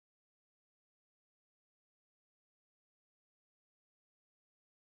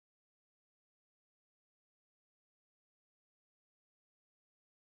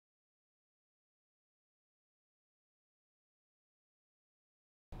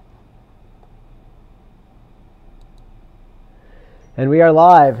And we are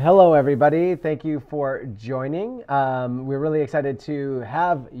live. Hello, everybody. Thank you for joining. We're really excited to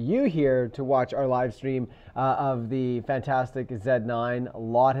have you here to watch our live stream of the fantastic Z9. A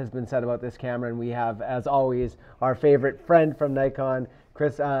lot has been said about this camera, and we have, as always, our favorite friend from Nikon,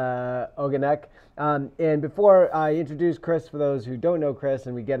 Chris Ogonek. And before I introduce Chris, for those who don't know Chris,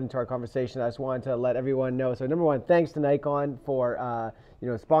 and we get into our conversation, I just wanted to let everyone know. So, number one, thanks to Nikon for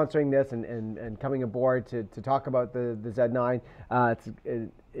sponsoring this and coming aboard to talk about the Z9.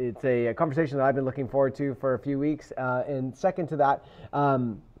 It's a conversation that I've been looking forward to for a few weeks. And second to that,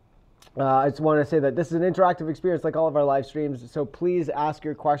 I just want to say that this is an interactive experience like all of our live streams, so please ask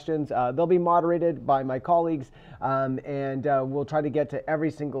your questions. They'll be moderated by my colleagues, and we'll try to get to every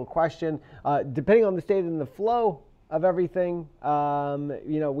single question. Depending on the state and the flow of everything,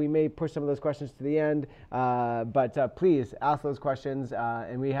 we may push some of those questions to the end, but please ask those questions.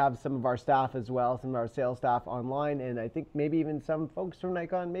 And we have some of our staff as well, some of our sales staff online, and I think maybe even some folks from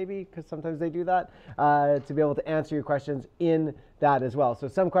Nikon, maybe, because sometimes they do that, to be able to answer your questions in that as well. So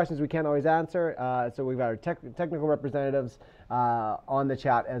some questions we can't always answer, so we've got our technical representatives on the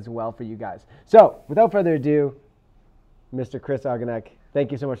chat as well for you guys. So without further ado, Mr. Chris Ogonek,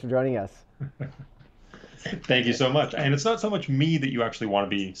 thank you so much for joining us. Thank you so much. And it's not so much me that you actually want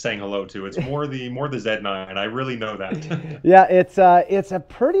to be saying hello to. It's more the Z9. I really know that. Yeah, it's a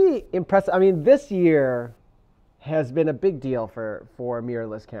pretty impressive. I mean, this year has been a big deal for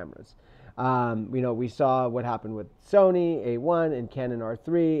mirrorless cameras. We saw what happened with Sony A1 and Canon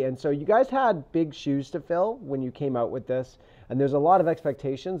R3, and so you guys had big shoes to fill when you came out with this. And there's a lot of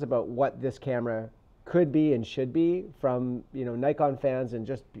expectations about what this camera could be and should be from Nikon fans and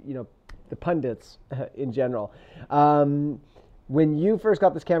just the pundits in general. When you first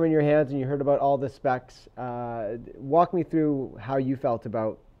got this camera in your hands and you heard about all the specs, walk me through how you felt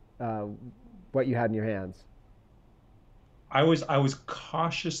about what you had in your hands. I was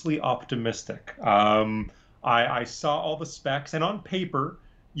cautiously optimistic. I saw all the specs, and on paper,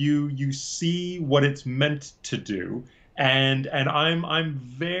 you see what it's meant to do. And I'm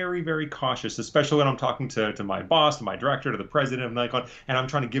very, very cautious, especially when I'm talking to my boss, to my director, to the president of Nikon, and I'm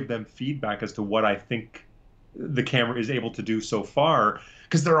trying to give them feedback as to what I think the camera is able to do so far.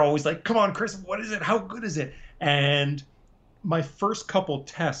 Because they're always like, come on, Chris, what is it? How good is it? And my first couple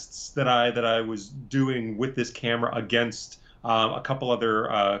tests that I was doing with this camera against a couple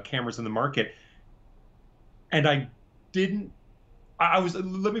other cameras in the market, and let me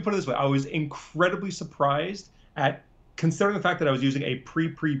put it this way, I was incredibly surprised at, considering the fact that I was using a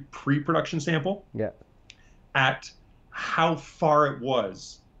pre-production sample, at how far it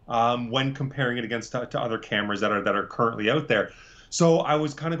was when comparing it against to other cameras that are currently out there. So I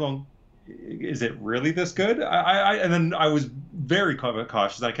was kind of going, is it really this good? And then I was very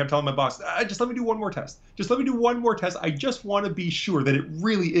cautious. I kept telling my boss, just let me do one more test. Just let me do one more test. I just want to be sure that it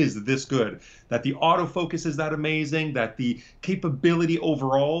really is this good, that the autofocus is that amazing, that the capability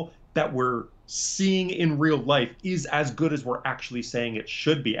overall that we're seeing in real life is as good as we're actually saying it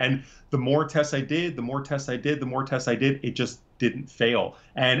should be. And the more tests I did, it just didn't fail.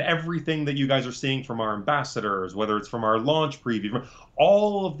 And everything that you guys are seeing from our ambassadors, whether it's from our launch preview,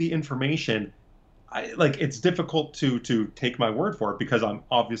 all of the information, it's difficult to take my word for it because I'm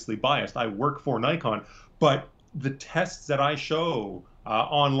obviously biased. I work for Nikon, but the tests that I show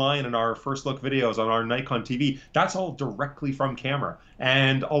online in our first look videos on our Nikon TV, that's all directly from camera.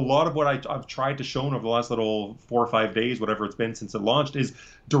 And a lot of what I've tried to show over the last little 4 or 5 days, whatever it's been since it launched, is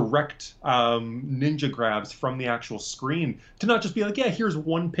direct ninja grabs from the actual screen, to not just be like, yeah, here's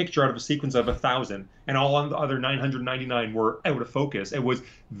one picture out of a sequence of 1,000 and all on the other 999 were out of focus. It was,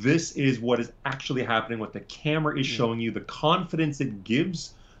 this is what is actually happening, what the camera is showing you, the confidence it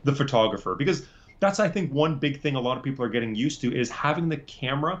gives the photographer. Because that's, I think, one big thing a lot of people are getting used to, is having the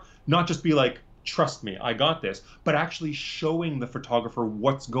camera not just be like, trust me, I got this, but actually showing the photographer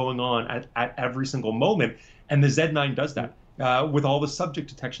what's going on at every single moment. And the Z9 does that with all the subject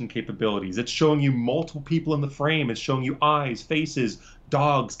detection capabilities. It's showing you multiple people in the frame. It's showing you eyes, faces,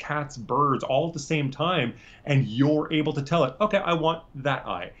 dogs, cats, birds, all at the same time. And you're able to tell it, okay, I want that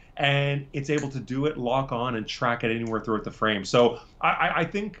eye. And it's able to do it, lock on, and track it anywhere throughout the frame. So I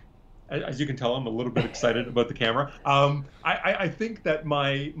think, as you can tell, I'm a little bit excited about the camera. I think that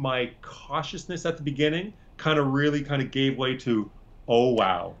my cautiousness at the beginning really gave way to, oh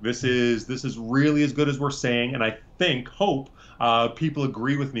wow, this is really as good as we're saying, and I hope people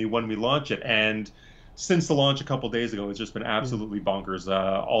agree with me when we launch it. And since the launch a couple days ago, it's just been absolutely bonkers.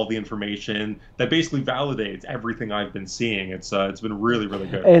 All the information that basically validates everything I've been seeing. It's been really, really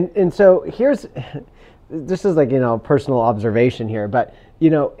good. And so here's this is like, personal observation here, but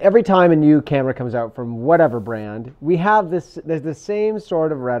every time a new camera comes out from whatever brand, we have there's the same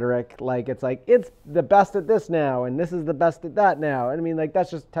sort of rhetoric. Like, it's the best at this now, and this is the best at that now. And I mean, like,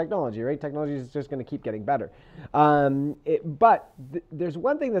 that's just technology, right? Technology is just going to keep getting better. But there's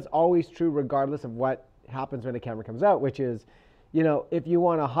one thing that's always true regardless of what happens when a camera comes out, which is, if you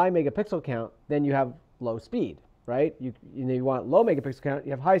want a high megapixel count, then you have low speed, right? You want low megapixel count,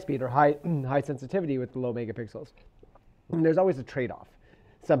 you have high speed or high sensitivity with the low megapixels. And there's always a trade-off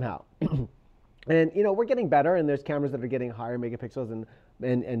somehow. And we're getting better, and there's cameras that are getting higher megapixels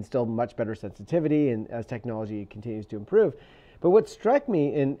and still much better sensitivity, and as technology continues to improve. But what struck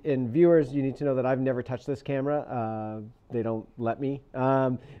me, in viewers, you need to know that I've never touched this camera. They don't let me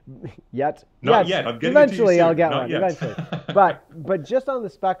yet. Not yet. I'm getting eventually it to you soon. I'll get Not one. yet. Eventually. But just on the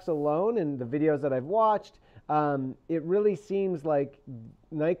specs alone and the videos that I've watched, it really seems like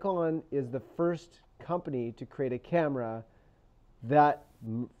Nikon is the first company to create a camera that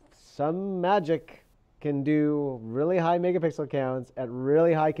some magic can do really high megapixel counts at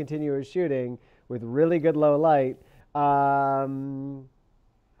really high continuous shooting with really good low light. How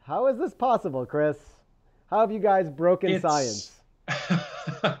is this possible, Chris? How have you guys broken science?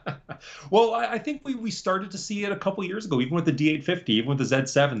 Well, I think we started to see it a couple years ago, even with the D850, even with the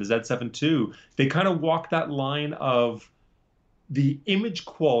Z7, the Z7 II. They kind of walked that line of the image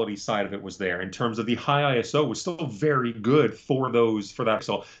quality side of it was there in terms of the high ISO was still very good for that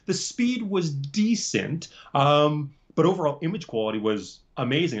pixel. The speed was decent, but overall image quality was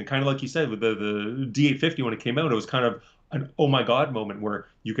amazing. And kind of like you said with the D850 when it came out, it was kind of an oh my God moment where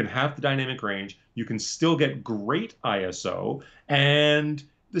you can have the dynamic range, you can still get great ISO, and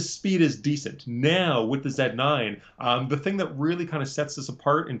the speed is decent. Now with the Z9, the thing that really kind of sets this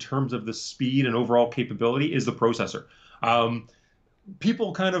apart in terms of the speed and overall capability is the processor.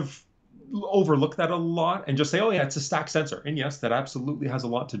 People kind of overlook that a lot and just say, oh yeah, it's a stack sensor. And yes, that absolutely has a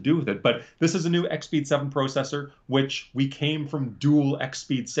lot to do with it. But this is a new X-Speed 7 processor, which we came from dual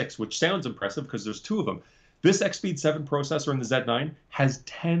X-Speed 6, which sounds impressive because there's two of them. This X-Speed 7 processor in the Z9 has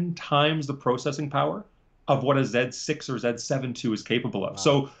 10 times the processing power of what a Z6 or Z7 II is capable of. Wow.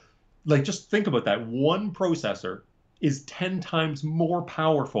 So, like, just think about that. One processor is 10 times more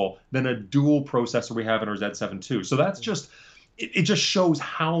powerful than a dual processor we have in our Z7 II. So that's just, it just shows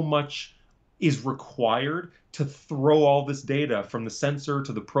how much is required to throw all this data from the sensor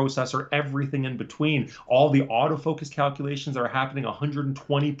to the processor, everything in between, all the autofocus calculations that are happening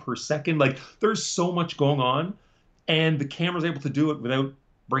 120 per second. Like, there's so much going on, and the camera's able to do it without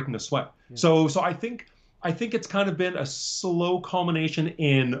breaking a sweat. Yeah. So I think it's kind of been a slow culmination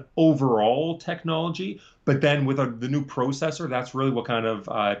in overall technology, but then with the new processor, that's really what kind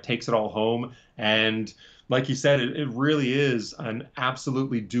of takes it all home. And like you said, it really is an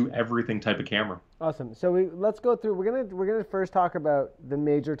absolutely do everything type of camera. Awesome. So let's go through. We're gonna first talk about the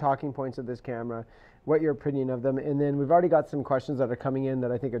major talking points of this camera, what your opinion of them, and then we've already got some questions that are coming in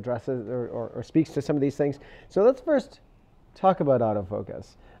that I think addresses or speaks to some of these things. So let's first talk about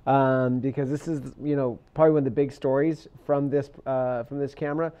autofocus, because this is probably one of the big stories from this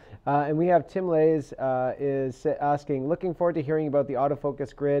camera. And we have Tim Lays is asking, looking forward to hearing about the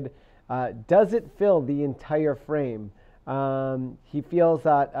autofocus grid. Does it fill the entire frame? He feels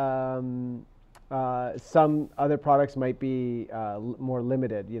that some other products might be more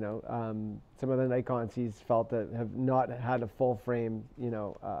limited. Some of the Nikons he's felt that have not had a full frame,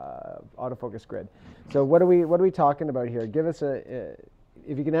 autofocus grid. So what are we talking about here? Give us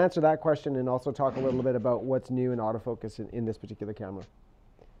if you can answer that question and also talk a little bit about what's new in autofocus in this particular camera.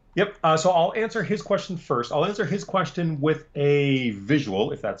 Yep. So I'll answer his question first. I'll answer his question with a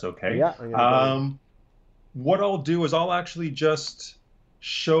visual, if that's okay. Yeah. What I'll do is I'll actually just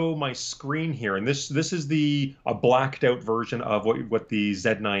show my screen here, and this is a blacked out version of what the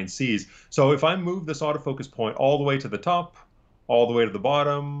Z9 sees. So if I move this autofocus point all the way to the top, all the way to the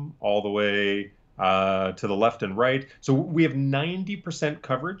bottom, all the way to the left and right, so we have 90%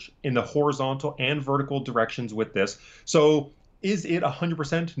 coverage in the horizontal and vertical directions with this. So is it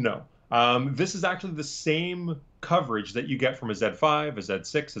 100%? No. This is actually the same coverage that you get from a Z5, a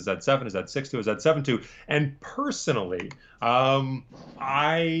Z6, a Z7, a Z6 II, a Z7 II. And personally,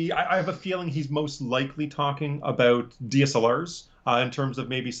 I have a feeling he's most likely talking about DSLRs in terms of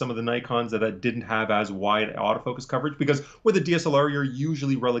maybe some of the Nikons that didn't have as wide autofocus coverage, because with a DSLR, you're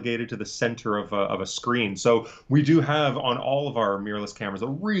usually relegated to the center of a screen. So we do have on all of our mirrorless cameras a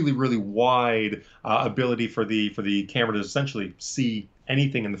really, really wide ability for the camera to essentially see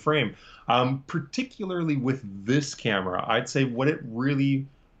anything in the frame. Particularly with this camera, I'd say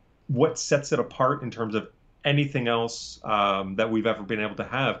what sets it apart in terms of anything else that we've ever been able to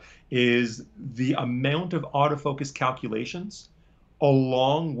have is the amount of autofocus calculations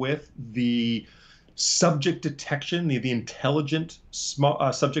along with the subject detection, the intelligent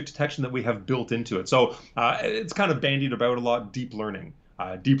subject detection that we have built into it. So it's kind of bandied about a lot, deep learning.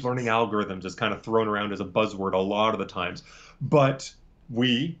 Deep learning algorithms is kind of thrown around as a buzzword a lot of the times. But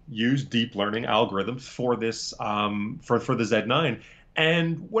we use deep learning algorithms for this, for the Z9.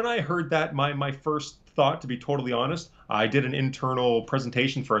 And when I heard that, my first thought, to be totally honest, I did an internal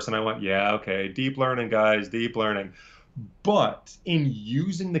presentation first and I went, yeah, okay, deep learning, guys, deep learning. But in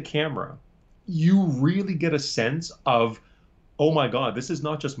using the camera, you really get a sense of, oh my God, this is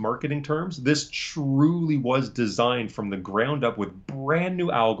not just marketing terms. This truly was designed from the ground up with brand new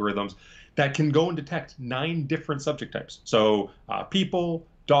algorithms that can go and detect 9 different subject types. So people,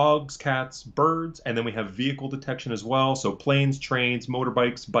 dogs, cats, birds, and then we have vehicle detection as well. So planes, trains,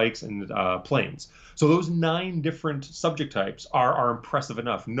 motorbikes, bikes, and planes. So those 9 different subject types are impressive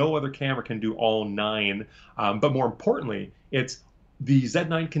enough. No other camera can do all 9. But more importantly, it's the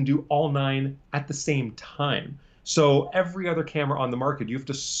Z9 can do all 9 at the same time. So every other camera on the market, you have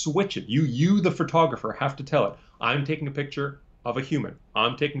to switch it. You, the photographer, have to tell it, I'm taking a picture of a human.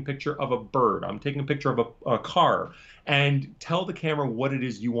 I'm taking a picture of a bird. I'm taking a picture of a car, and tell the camera what it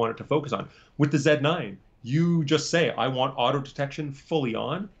is you want it to focus on. With the Z9, you just say, I want auto detection fully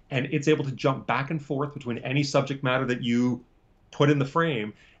on, and it's able to jump back and forth between any subject matter that you put in the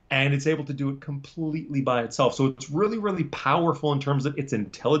frame, and it's able to do it completely by itself. So it's really, really powerful in terms of its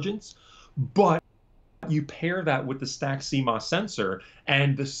intelligence, but you pair that with the stacked CMOS sensor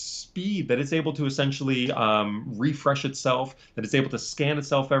and the speed that it's able to essentially refresh itself, that it's able to scan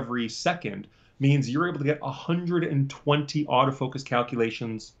itself every second, means you're able to get 120 autofocus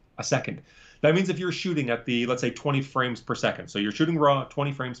calculations a second. That means if you're shooting at the, let's say, 20 frames per second, so you're shooting raw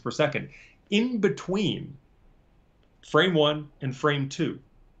 20 frames per second, in between frame 1 and frame 2,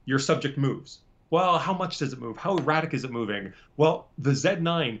 your subject moves. Well, how much does it move? How erratic is it moving? Well, the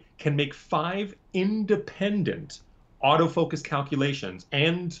Z9 can make 5 independent autofocus calculations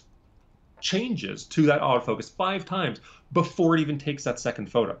and changes to that autofocus 5 times before it even takes that second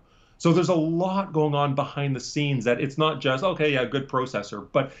photo. So there's a lot going on behind the scenes that it's not just, okay, yeah, good processor,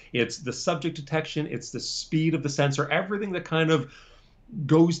 but it's the subject detection, it's the speed of the sensor, everything that kind of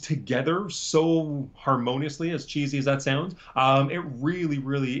goes together so harmoniously, as cheesy as that sounds. It really,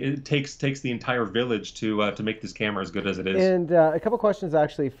 really, it takes the entire village to make this camera as good as it is. And a couple questions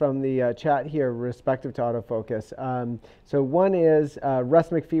actually from the chat here, respective to autofocus. So one is Russ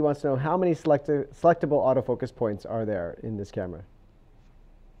McPhee wants to know how many selectable autofocus points are there in this camera?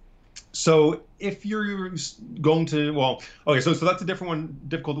 So if you're going to, well, okay, so that's a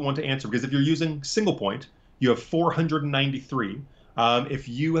difficult one to answer, because if you're using single point, you have 493. If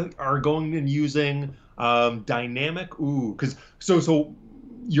you are going and using dynamic, because so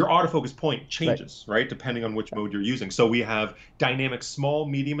your autofocus point changes, right, depending on which mode you're using. So we have dynamic small,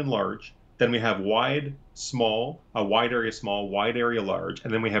 medium, and large. Then we have wide, small, wide area small, wide area large,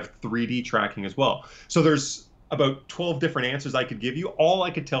 and then we have 3D tracking as well. So there's about 12 different answers I could give you. All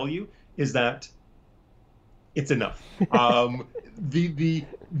I could tell you is that it's enough. And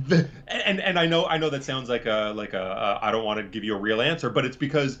I know that sounds like a I don't want to give you a real answer, but it's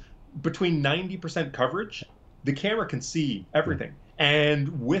because between 90% coverage, the camera can see everything.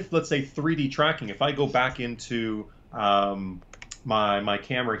 And with, let's say, 3D tracking, if I go back into my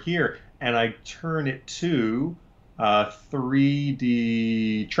camera here and I turn it to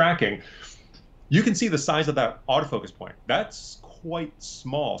 3D tracking, you can see the size of that autofocus point. That's quite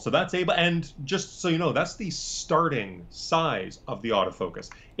small. So that's able, and just so you know, that's the starting size of the autofocus.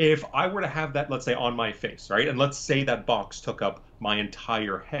 If I were to have that, let's say, on my face, right? And let's say that box took up my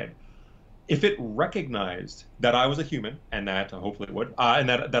entire head. If it recognized that I was a human, and that hopefully it would, and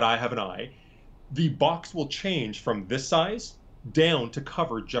that I have an eye, the box will change from this size down to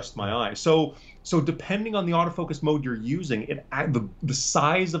cover just my eye. So depending on the autofocus mode you're using, the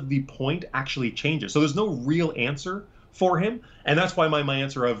size of the point actually changes. So there's no real answer for him, and that's why my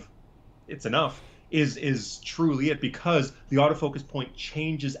answer of it's enough is truly it, because the autofocus point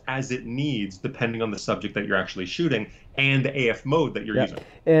changes as it needs depending on the subject that you're actually shooting and the AF mode that you're using.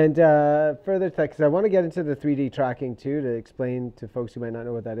 And further to that, because I want to get into the 3D tracking too, to explain to folks who might not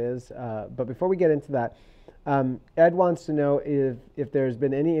know what that is. But before we get into that, Ed wants to know if there's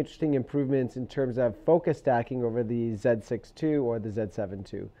been any interesting improvements in terms of focus stacking over the Z6 II or the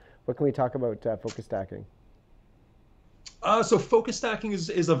Z7 II. What can we talk about focus stacking? So focus stacking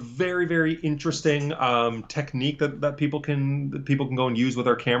is a very, very interesting technique that people can go and use with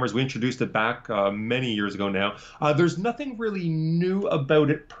our cameras. We introduced it back many years ago now. There's nothing really new about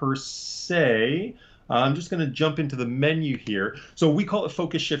it per se. I'm just going to jump into the menu here. So we call it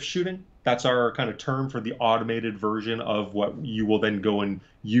focus shift shooting. That's our kind of term for the automated version of what you will then go and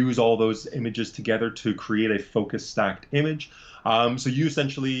use all those images together to create a focus stacked image. So you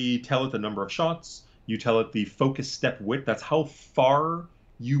essentially tell it the number of shots. You tell it the focus step width. That's how far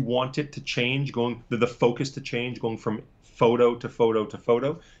you want it to change, going the focus to change, going from photo to photo to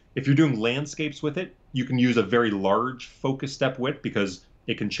photo. If you're doing landscapes with it, you can use a very large focus step width because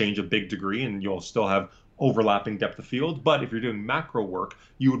it can change a big degree and you'll still have overlapping depth of field. But if you're doing macro work,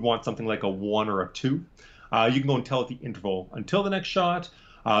 you would want something like a 1 or a 2. You can go and tell it the interval until the next shot.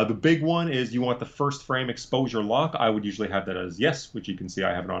 The big one is you want the first frame exposure lock. I would usually have that as yes, which you can see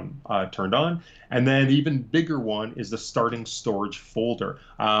I have it on turned on. And then even bigger one is the starting storage folder.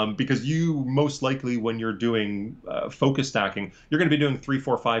 Because you most likely, when you're doing focus stacking, you're going to be doing 3,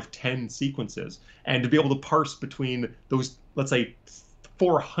 4, 5, 10 sequences. And to be able to parse between those, let's say,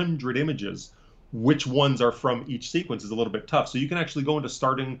 400 images, which ones are from each sequence is a little bit tough. So you can actually go into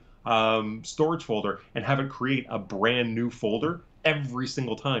starting storage folder and have it create a brand new folder every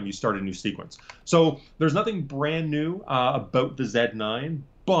single time you start a new sequence. So there's nothing brand new about the Z9,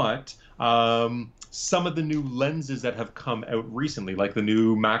 but some of the new lenses that have come out recently, like the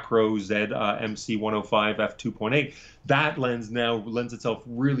new macro Z MC105 f2.8, that lens now lends itself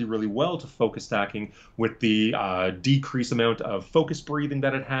really, really well to focus stacking with the decreased amount of focus breathing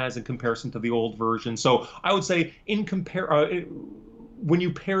that it has in comparison to the old version. So I would say when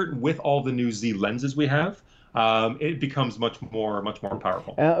you pair it with all the new Z lenses we have, it becomes much more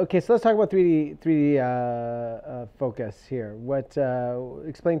powerful. Okay, so let's talk about 3D focus here.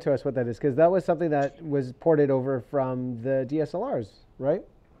 Explain to us what that is, because that was something that was ported over from the DSLRs, right?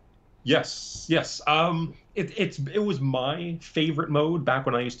 Yes, yes. It was my favorite mode back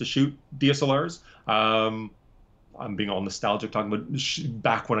when I used to shoot DSLRs. I'm being all nostalgic talking about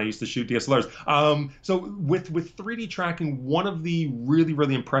back when I used to shoot DSLRs. So with 3D tracking, one of the really,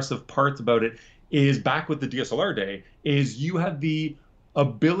 really impressive parts about it is back with the DSLR day, is you have the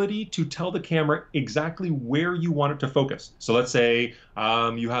ability to tell the camera exactly where you want it to focus. So let's say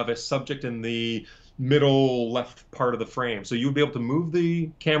you have a subject in the middle left part of the frame. So you would be able to move the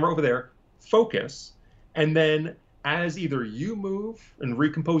camera over there, focus, and then as either you move and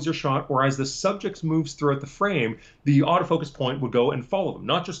recompose your shot, or as the subject moves throughout the frame, the autofocus point would go and follow them,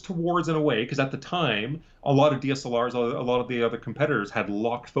 not just towards and away, because at the time, a lot of DSLRs, a lot of the other competitors had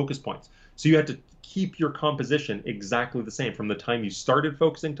locked focus points. So you had to keep your composition exactly the same from the time you started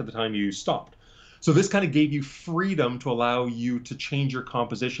focusing to the time you stopped. So this kind of gave you freedom to allow you to change your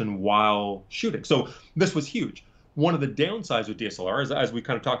composition while shooting. So this was huge. One of the downsides with DSLR, as we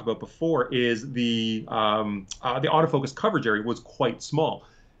kind of talked about before, is the autofocus coverage area was quite small.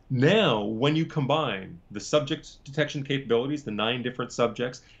 Now, when you combine the subject detection capabilities, the 9 different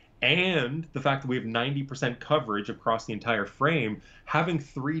subjects, and the fact that we have 90% coverage across the entire frame, having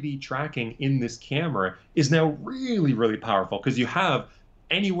 3D tracking in this camera is now really, really powerful, because you have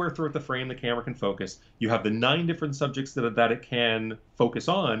anywhere throughout the frame the camera can focus. You have the 9 different subjects that it can focus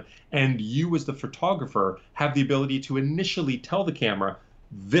on, and you as the photographer have the ability to initially tell the camera,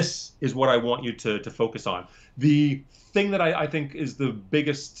 this is what I want you to focus on. The thing that I think is the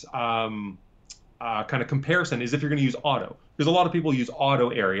biggest kind of comparison is if you're going to use auto. Because a lot of people use auto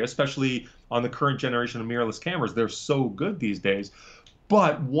area, especially on the current generation of mirrorless cameras. They're so good these days.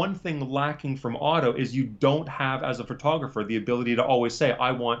 But one thing lacking from auto is you don't have, as a photographer, the ability to always say,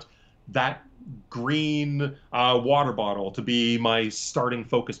 I want that green water bottle to be my starting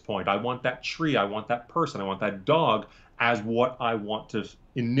focus point. I want that tree. I want that person. I want that dog as what I want to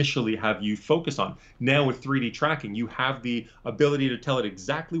initially have you focus on. Now with 3D tracking, you have the ability to tell it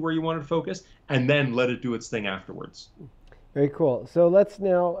exactly where you want it to focus and then let it do its thing afterwards. Very cool. So let's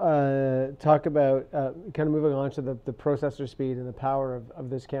now talk about kind of moving on to the processor speed and the power of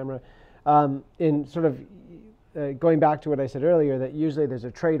this camera. In sort of going back to what I said earlier, that usually there's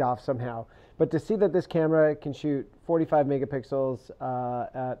a trade-off somehow. But to see that this camera can shoot 45 megapixels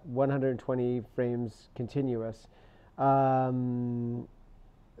at 120 frames continuous, I don't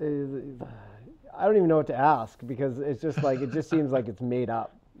even know what to ask, because it's just like, it just seems like it's made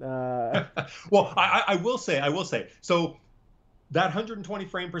up. Well, I will say, so that 120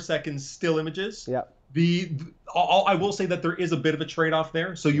 frame per second still images. Yeah. I will say that there is a bit of a trade-off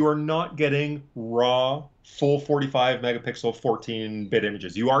there. So you are not getting raw, full 45 megapixel, 14-bit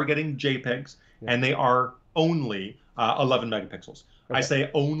images. You are getting JPEGs, and they are only 11 megapixels. Okay. I say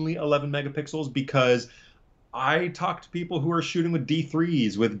only 11 megapixels because I talk to people who are shooting with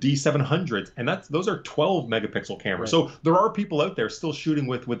D3s, with D700s, and those are 12 megapixel cameras. Right. So there are people out there still shooting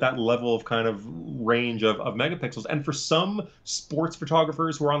with that level of kind of range of megapixels. And for some sports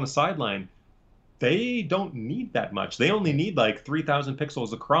photographers who are on the sideline, they don't need that much. They only need like 3,000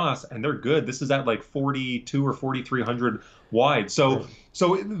 pixels across, and they're good. This is at like 42 or 4,300 wide. So,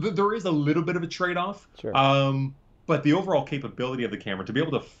 Right. there is a little bit of a trade-off. Sure. But the overall capability of the camera to be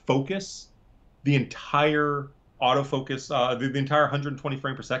able to focus the entire autofocus, the entire 120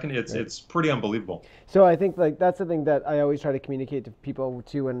 frame per second, Right. it's pretty unbelievable. So I think like that's the thing that I always try to communicate to people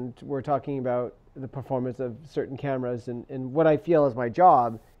too when we're talking about the performance of certain cameras, and what I feel is my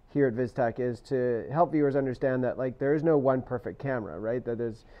job here at Vistek is to help viewers understand that like there is no one perfect camera, right? That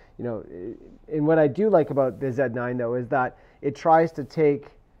is, you know, and what I do like about the Z9 though is that it tries to take,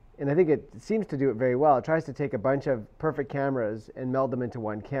 and I think it seems to do it very well. It tries to take a bunch of perfect cameras and meld them into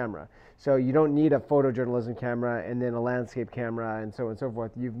one camera. So you don't need a photojournalism camera and then a landscape camera and so on and so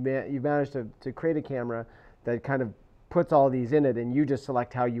forth. You've managed to create a camera that kind of puts all these in it, and you just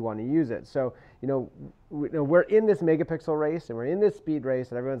select how you want to use it. So we're in this megapixel race and we're in this speed race,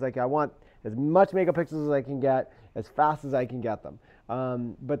 and everyone's like, I want as much megapixels as I can get, as fast as I can get them.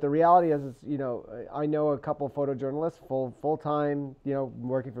 But the reality is, I know a couple photojournalists, full time,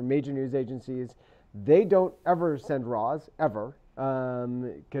 working for major news agencies. They don't ever send RAWs ever,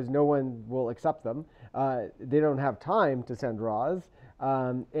 because no one will accept them. They don't have time to send RAWs.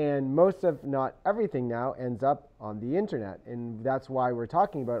 And most of, not everything now, ends up on the internet. And that's why we're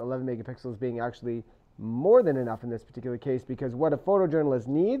talking about 11 megapixels being actually more than enough in this particular case, because what a photojournalist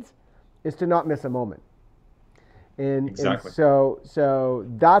needs is to not miss a moment. Exactly. And so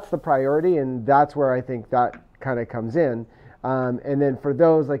that's the priority, and that's where I think that kind of comes in. And then for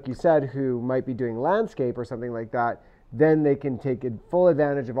those, like you said, who might be doing landscape or something like that, then they can take full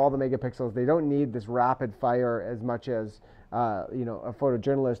advantage of all the megapixels. They don't need this rapid fire as much as a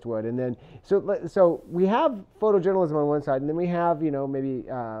photojournalist would. And then so we have photojournalism on one side, and then we have maybe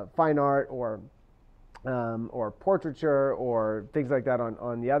fine art or portraiture or things like that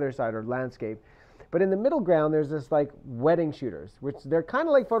on the other side, or landscape. But in the middle ground, there's this like wedding shooters, which they're kind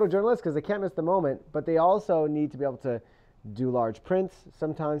of like photojournalists because they can't miss the moment, but they also need to be able to do large prints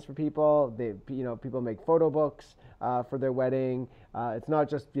sometimes for people. People make photo books for their wedding. It's not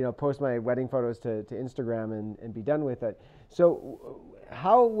just post my wedding photos to Instagram and be done with it. So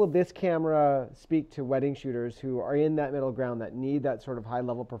how will this camera speak to wedding shooters who are in that middle ground, that need that sort of high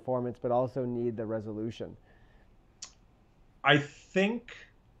level performance but also need the resolution? I think,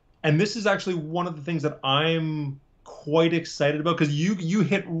 and this is actually one of the things that I'm quite excited about, because you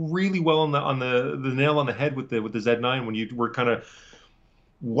hit really well on the nail on the head with the Z9 when you were kind of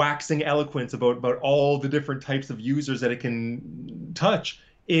waxing eloquence about all the different types of users that it can touch.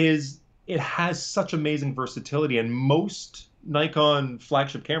 Is it has such amazing versatility, and most Nikon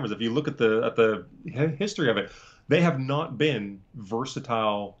flagship cameras, if you look at the history of it, they have not been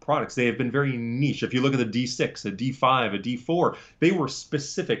versatile products. They have been very niche. If you look at the D6, a D5, a D4, they were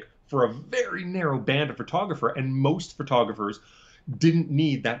specific for a very narrow band of photographer, and most photographers didn't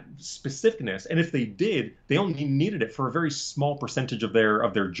need that specificness. And if they did, they only needed it for a very small percentage of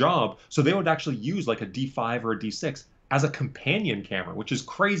their job. So they would actually use like a D5 or a D6 as a companion camera, which is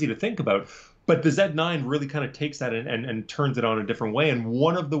crazy to think about. But the Z9 really kind of takes that and turns it on a different way. And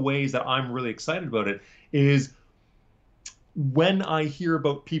one of the ways that I'm really excited about it is when I hear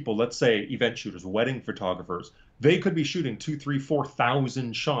about people, let's say event shooters, wedding photographers, they could be shooting 2, 3,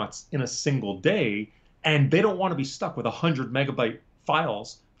 4,000 shots in a single day, and they don't want to be stuck with 100 megabyte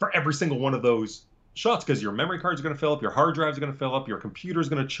files for every single one of those shots, because your memory cards are going to fill up, your hard drives are going to fill up, your computer is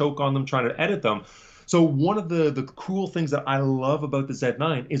going to choke on them trying to edit them. So one of the cool things that I love about the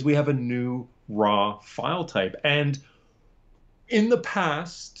Z9 is we have a new RAW file type. And in the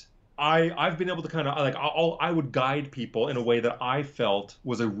past, I've been able to kind of like I would guide people in a way that I felt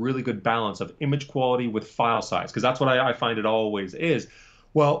was a really good balance of image quality with file size, because that's what I find it always is.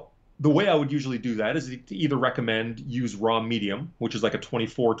 Well, the way I would usually do that is to either recommend use raw medium, which is like a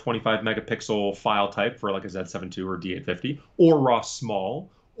 24, 25 megapixel file type for like a Z7 II or D850, or raw small,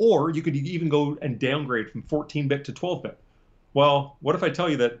 or you could even go and downgrade from 14-bit to 12-bit. Well, what if I tell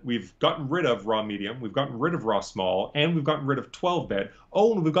you that we've gotten rid of raw medium, we've gotten rid of raw small, and we've gotten rid of 12-bit.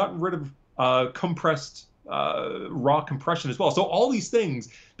 Oh, and we've gotten rid of compressed raw compression as well. So all these things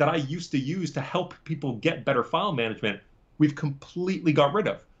that I used to use to help people get better file management, we've completely got rid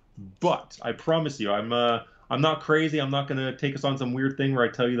of. But I promise you, I'm not crazy. I'm not going to take us on some weird thing where I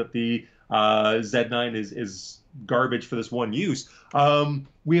tell you that the Z9 is garbage for this one use.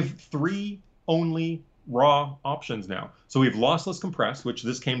 We have 3 only raw options now. So we have lossless compressed, which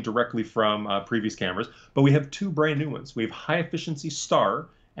this came directly from previous cameras, but we have 2 brand new ones. We have high efficiency star,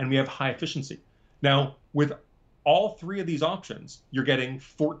 and we have high efficiency. Now, with all 3 of these options, you're getting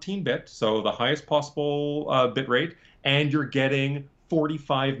 14-bit, so the highest possible bit rate, and you're getting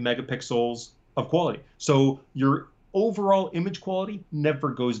 45 megapixels of quality. So your overall image quality never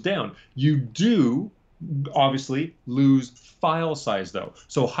goes down. You do obviously lose file size though.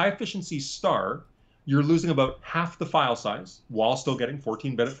 So high efficiency star, you're losing about half the file size while still getting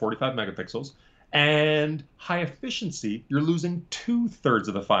 14-bit at 45 megapixels. And high efficiency, you're losing 2/3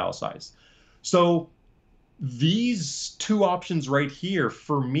 of the file size. So these two options right here,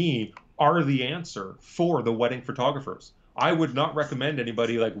 for me, are the answer for the wedding photographers. I would not recommend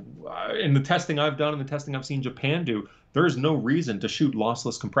anybody, like in the testing I've done and the testing I've seen Japan do, there's no reason to shoot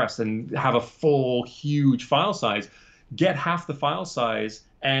lossless compressed and have a full huge file size. Get half the file size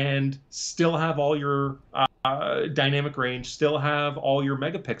and still have all your dynamic range, still have all your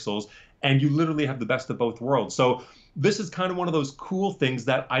megapixels, and you literally have the best of both worlds. So this is kind of one of those cool things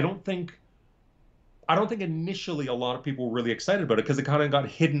that I don't think initially a lot of people were really excited about it, because it kind of got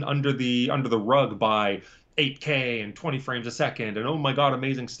hidden under the rug by 8K and 20 frames a second and oh my God,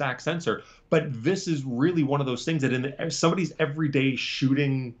 amazing stack sensor. But this is really one of those things that in somebody's everyday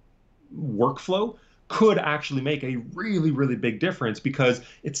shooting workflow could actually make a really, really big difference, because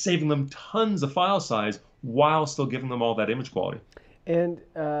it's saving them tons of file size while still giving them all that image quality. And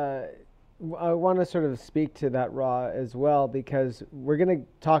I want to sort of speak to that raw as well, because we're going to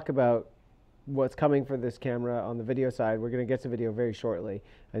talk about what's coming for this camera on the video side. We're going to get to video very shortly.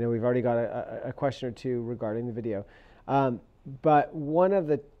 I know we've already got a question or two regarding the video. But one of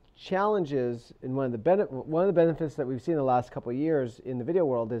the challenges and one of the benefits that we've seen the last couple of years in the video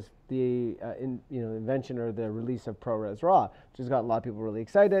world is the invention or the release of ProRes RAW, which has gotten a lot of people really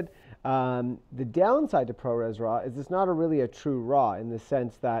excited. The downside to ProRes RAW is it's not really a true RAW, in the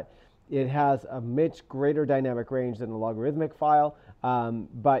sense that it has a much greater dynamic range than a logarithmic file,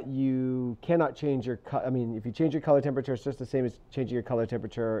 but you cannot change your, if you change your color temperature, it's just the same as changing your color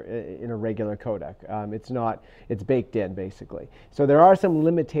temperature in a regular codec. It's baked in, basically. So there are some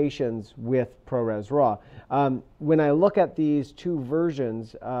limitations with ProRes RAW. When I look at these two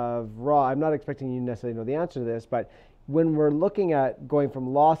versions of RAW, I'm not expecting you to necessarily know the answer to this, but when we're looking at going from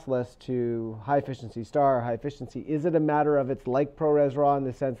lossless to high efficiency star, high efficiency, is it a matter of it's like ProRes RAW in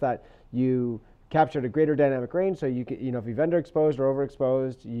the sense that you captured a greater dynamic range, so you can, if you've underexposed or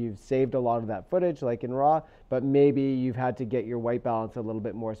overexposed, you've saved a lot of that footage like in RAW, but maybe you've had to get your white balance a little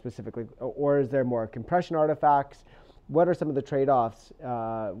bit more specifically, or is there more compression artifacts? What are some of the trade-offs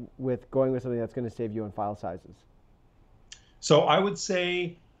with going with something that's going to save you on file sizes? So I would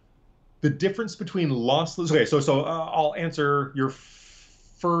say the difference between lossless, okay, so I'll answer your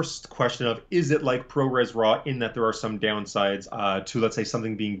first question of, is it like ProRes RAW in that there are some downsides to, let's say,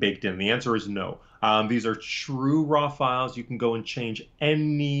 something being baked in? The answer is no. These are true RAW files. You can go and change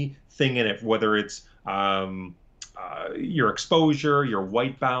anything in it, whether it's your exposure, your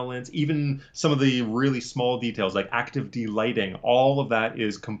white balance, even some of the really small details like active delighting. All of that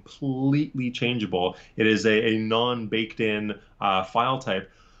is completely changeable. It is a non-baked in file type.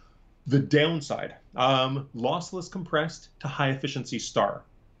 The downside, lossless compressed to high efficiency star.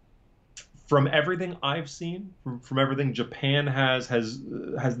 From everything I've seen, from everything Japan has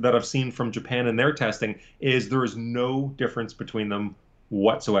that I've seen from Japan in their testing, is there is no difference between them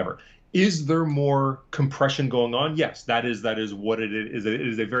whatsoever. Is there more compression going on? Yes, that is what it is. It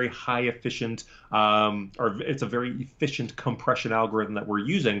is a very high efficient, or it's a very efficient compression algorithm that we're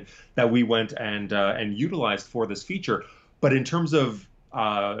using, that we went and utilized for this feature. But in terms of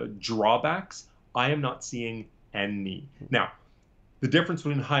drawbacks, I am not seeing any. Now, the difference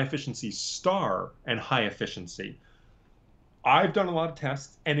between high efficiency star and high efficiency, I've done a lot of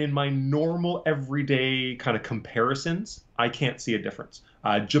tests, and in my normal everyday kind of comparisons, I can't see a difference.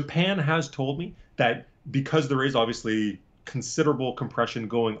 Japan has told me that because there is obviously considerable compression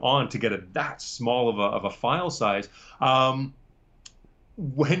going on to get that small of a file size,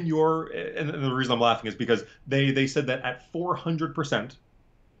 when you're, and the reason I'm laughing is because they said that at 400%,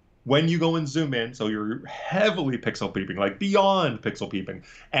 when you go and zoom in, so you're heavily pixel peeping, like beyond pixel peeping,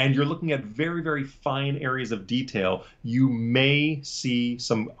 and you're looking at very, very fine areas of detail, you may see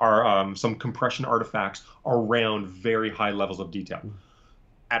some compression artifacts around very high levels of detail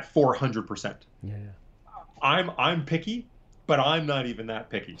at 400%. Yeah. I'm picky, but I'm not even that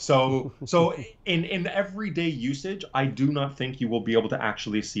picky. So in everyday usage, I do not think you will be able to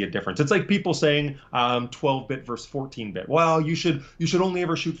actually see a difference. It's like people saying 12-bit versus 14-bit. Well, you should only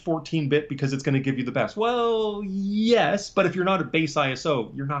ever shoot 14-bit because it's going to give you the best. Well, yes, but if you're not at base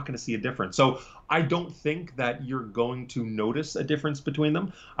ISO, you're not going to see a difference. So I don't think that you're going to notice a difference between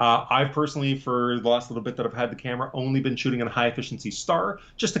them. I've personally, for the last little bit that I've had the camera, only been shooting in high efficiency star,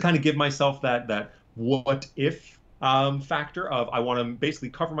 just to kind of give myself that what if factor of I want to basically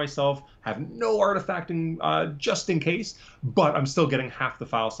cover myself, have no artifacting just in case, but I'm still getting half the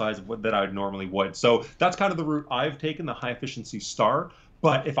file size of that I normally would. So that's kind of the route I've taken, the high efficiency star.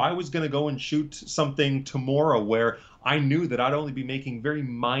 But if I was going to go and shoot something tomorrow where I knew that I'd only be making very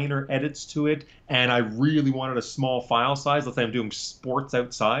minor edits to it and I really wanted a small file size, let's say I'm doing sports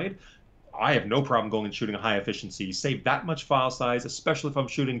outside, I have no problem going and shooting a high efficiency. Save that much file size, especially if I'm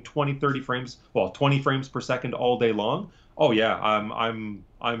shooting 20, 30 frames, well, 20 frames per second all day long. Oh yeah, I'm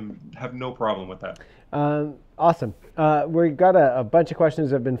have no problem with that. Awesome. We've got a bunch of questions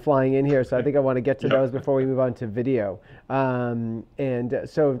that have been flying in here, so I think I want to get to those before we move on to video. And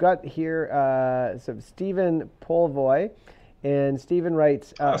so we've got here Stephen Polvoy. And Stephen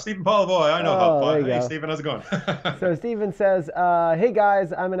writes... Stephen Polvoy, I know. Hey, Stephen, how's it going? So Stephen says, hey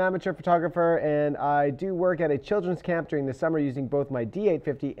guys, I'm an amateur photographer and I do work at a children's camp during the summer using both my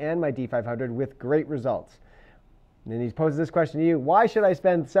D850 and my D500 with great results. And then he poses this question to you. Why should I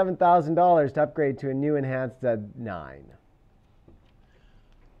spend $7,000 to upgrade to a new enhanced Z9?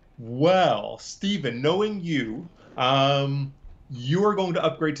 Well, Stephen, knowing you, you are going to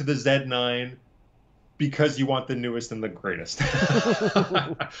upgrade to the Z9 because you want the newest and the greatest.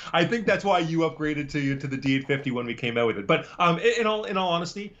 I think that's why you upgraded to the D850 when we came out with it. But in all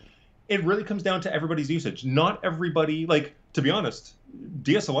honesty, it really comes down to everybody's usage. Not everybody, like, to be honest,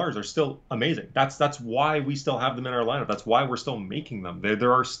 DSLRs are still amazing. That's why we still have them in our lineup. That's why we're still making them.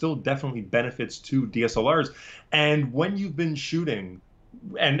 There are still definitely benefits to DSLRs. And when you've been shooting,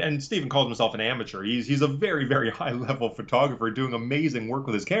 and Stephen calls himself an amateur. He's a very, very high level photographer doing amazing work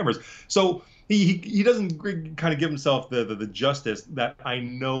with his cameras. So he doesn't kind of give himself the justice that I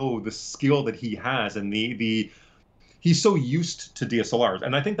know the skill that he has and he's so used to DSLRs.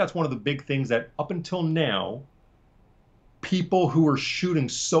 And I think that's one of the big things that up until now, people who were shooting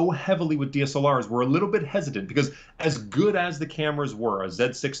so heavily with DSLRs were a little bit hesitant because as good as the cameras were, a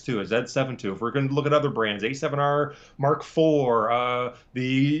Z6 II, a Z7 II, if we're going to look at other brands, A7R Mark IV,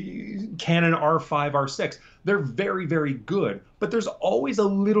 the Canon R5, R6, they're very, very good. But there's always a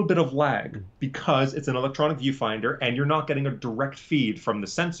little bit of lag because it's an electronic viewfinder and you're not getting a direct feed from the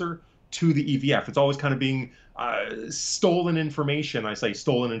sensor to the EVF. It's always kind of being stolen information. I say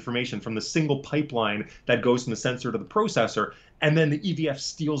stolen information from the single pipeline that goes from the sensor to the processor, and then the EVF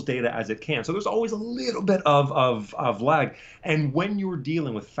steals data as it can. So there's always a little bit of lag. And when you're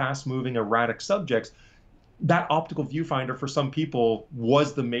dealing with fast-moving, erratic subjects, that optical viewfinder for some people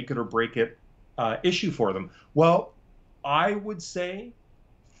was the make it or break it issue for them. Well, I would say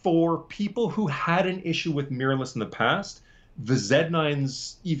for people who had an issue with mirrorless in the past, the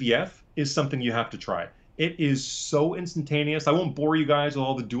Z9's EVF is something you have to try. It is so instantaneous. I won't bore you guys with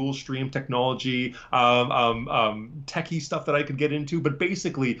all the dual stream technology, techie stuff that I could get into, but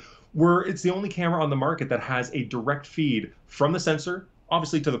basically, it's the only camera on the market that has a direct feed from the sensor,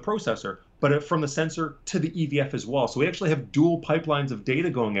 obviously to the processor, but from the sensor to the EVF as well. So we actually have dual pipelines of data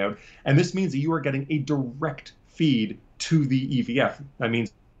going out, and this means that you are getting a direct feed to the EVF. That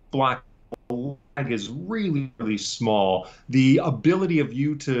means black lag is really, really small. The ability of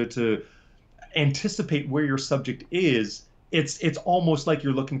you to anticipate where your subject is, it's almost like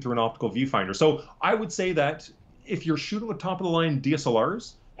you're looking through an optical viewfinder. So I would say that if you're shooting with top of the line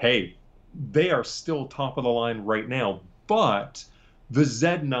DSLRs, hey, they are still top of the line right now, but the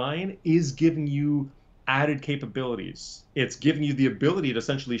Z9 is giving you added capabilities. It's giving you the ability to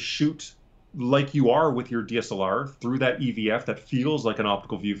essentially shoot like you are with your DSLR through that EVF that feels like an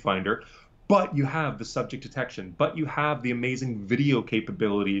optical viewfinder, but you have the subject detection, but you have the amazing video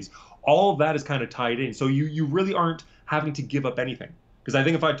capabilities. All of that is kind of tied in. So you really aren't having to give up anything. Because I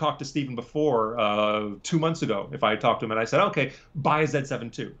think if I talked to Stephen before, 2 months ago, if I talked to him and I said, okay, buy a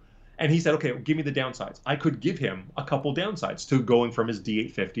Z7 II. And he said, okay, give me the downsides. I could give him a couple downsides to going from his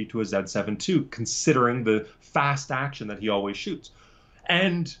D850 to a Z7 II, considering the fast action that he always shoots.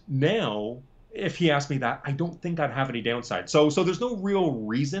 And now, if he asked me that, I don't think I'd have any downside. So there's no real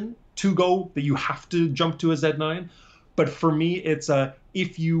reason to go that you have to jump to a Z9. But for me, it's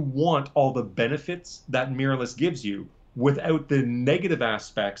if you want all the benefits that mirrorless gives you without the negative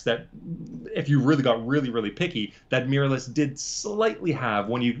aspects that, if you really got really, really picky, that mirrorless did slightly have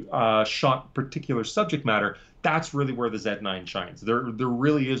when you shot particular subject matter, that's really where the Z9 shines. There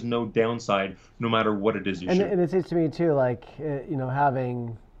really is no downside, no matter what it is you shoot. And it seems to me too, like,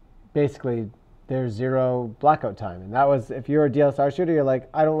 having basically there's zero blackout time. And that was, if you're a DSLR shooter, you're like,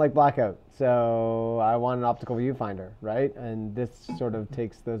 I don't like blackout, so I want an optical viewfinder, right? And this sort of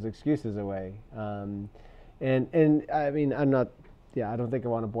takes those excuses away. And I mean, I'm not yeah, I don't think I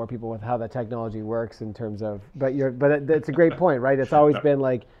want to bore people with how that technology works in terms of, but it's a great point, right? It's always been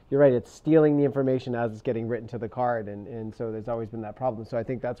like, you're right, it's stealing the information as it's getting written to the card. And so there's always been that problem. So I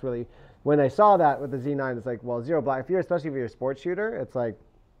think that's really, when I saw that with the Z9, it's like, well, zero black, especially if you're a sports shooter, it's like,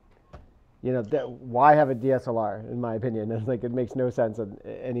 why have a DSLR, in my opinion? It's like, it makes no sense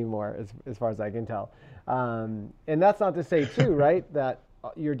anymore, as far as I can tell. And that's not to say too, right, that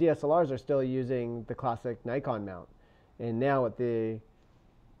your DSLRs are still using the classic Nikon mount. And now with the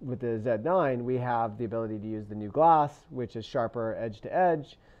Z9, we have the ability to use the new glass, which is sharper edge to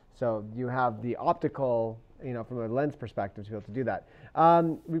edge. So you have the optical, from a lens perspective, to be able to do that.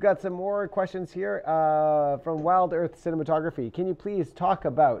 We've got some more questions here from Wild Earth Cinematography. Can you please talk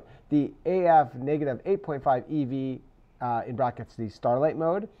about the AF negative 8.5 EV, in brackets, the Starlight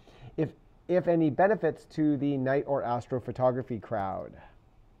mode, if any benefits to the night or astrophotography crowd?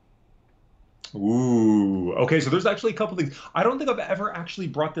 Ooh, okay. So there's actually a couple things. I don't think I've ever actually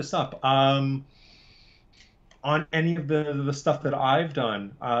brought this up on any of the stuff that I've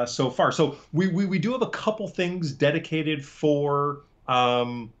done so far. So we do have a couple things dedicated for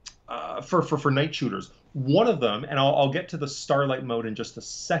night shooters. One of them, and I'll get to the Starlight mode in just a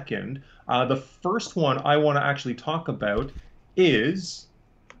second. The first one I want to actually talk about is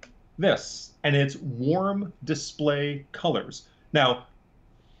this, and it's warm display colors. Now,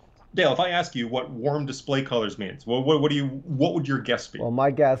 Dale, if I ask you what warm display colors means, what would your guess be? Well,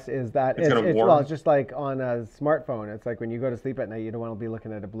 my guess is that it's just like on a smartphone. It's like when you go to sleep at night, you don't want to be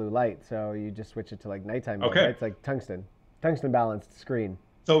looking at a blue light, so you just switch it to like nighttime mode. Okay. Right? It's like tungsten balanced screen.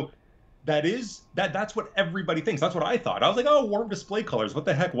 So that's what everybody thinks. That's what I thought. I was like, oh, warm display colors. What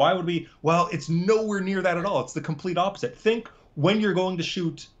the heck? Why would we? Well, it's nowhere near that at all. It's the complete opposite. Think when you're going to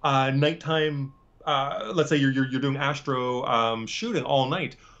shoot nighttime. Let's say you're doing astro shooting all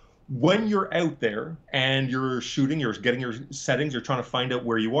night. When you're out there and you're shooting, you're getting your settings, you're trying to find out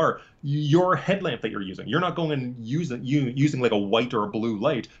where you are, your headlamp that you're using not going and using like a white or a blue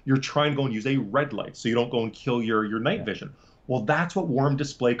light. You're trying to go and use a red light so you don't go and kill your night vision. Well, that's what warm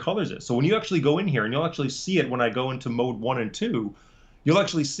display colors is. So when you actually go in here, and you'll actually see it when I go into mode 1 and 2, you'll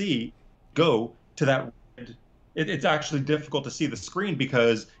actually go to that red. It's actually difficult to see the screen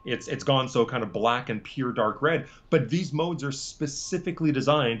because it's gone so kind of black and pure dark red. But these modes are specifically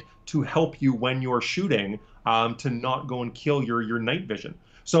designed to help you when you're shooting, to not go and kill your night vision.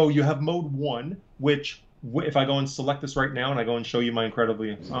 So you have mode 1, which if I go and select this right now and I go and show you my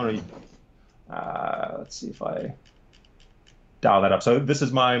incredibly, I don't know, let's see if I dial that up. So this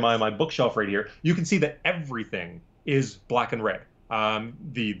is my bookshelf right here. You can see that everything is black and red.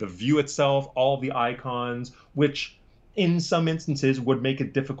 The view itself, all the icons, which in some instances would make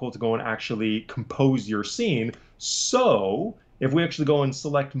it difficult to go and actually compose your scene. So if we actually go and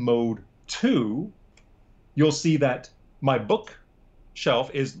select mode 2, you'll see that my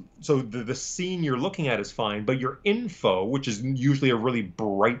bookshelf is, so the scene you're looking at is fine, but your info, which is usually a really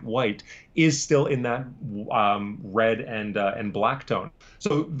bright white, is still in that red and black tone.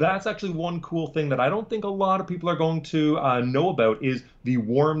 So that's actually one cool thing that I don't think a lot of people are going to know about, is the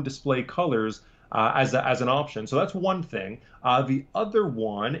warm display colors as an option. So that's one thing. The other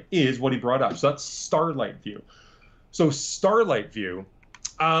one is what he brought up. So that's Starlight View. So Starlight View,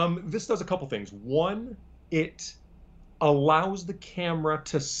 this does a couple things. One, it allows the camera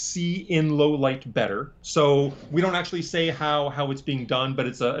to see in low light better. So we don't actually say how it's being done, but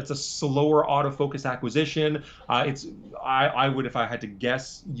it's a slower autofocus acquisition. I would, if I had to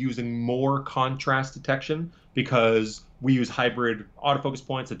guess, using more contrast detection, because we use hybrid autofocus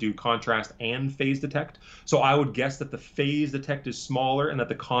points that do contrast and phase detect. So I would guess that the phase detect is smaller and that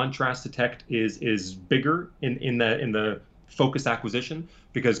the contrast detect is bigger in the focus acquisition,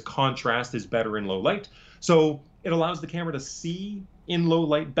 because contrast is better in low light. So it allows the camera to see in low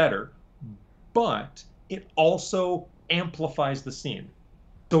light better, but it also amplifies the scene.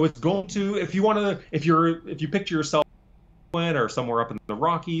 So it's going to, if you picture yourself or somewhere up in the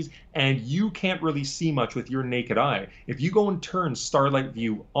Rockies and you can't really see much with your naked eye, if you go and turn Starlight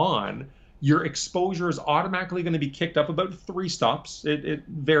View on, your exposure is automatically going to be kicked up about 3 stops. It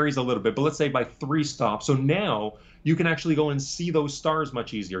varies a little bit, but let's say by 3 stops. So now you can actually go and see those stars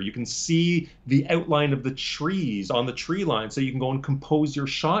much easier. You can see the outline of the trees on the tree line, so you can go and compose your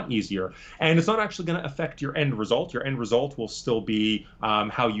shot easier. And it's not actually going to affect your end result. Your end result will still be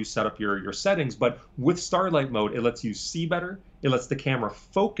how you set up your settings. But with Starlight mode, it lets you see better. It lets the camera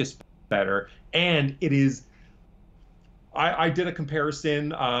focus better. And it is, I did a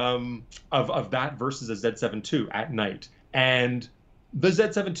comparison of that versus a Z7 II at night. And The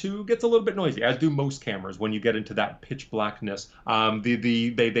Z7 II gets a little bit noisy, as do most cameras when you get into that pitch blackness.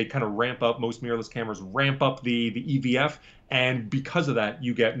 They kind of ramp up, most mirrorless cameras ramp up the EVF, and because of that,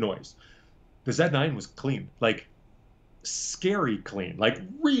 you get noise. The Z9 was clean, like scary clean, like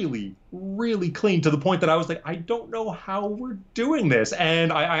really, really clean, to the point that I was like, I don't know how we're doing this.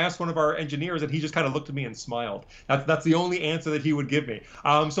 And I asked one of our engineers, and he just kind of looked at me and smiled. That's the only answer that he would give me.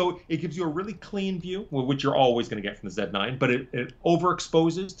 So it gives you a really clean view, which you're always going to get from the Z9, but it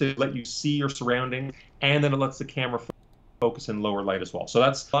overexposes to let you see your surroundings, and then it lets the camera focus in lower light as well. So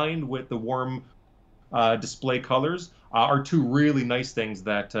that's fine with the warm display colors are two really nice things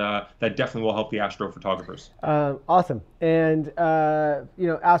that that definitely will help the astrophotographers. Awesome. And you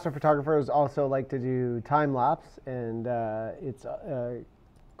know, astrophotographers also like to do time lapse, and it's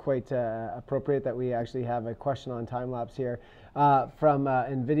quite appropriate that we actually have a question on time lapse here from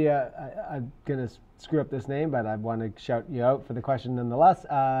NVIDIA. I'm gonna screw up this name, but I want to shout you out for the question nonetheless.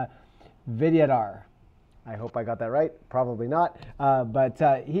 Vidyadar. I hope I got that right. Probably not. But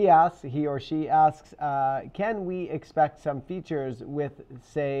he or she asks, can we expect some features with,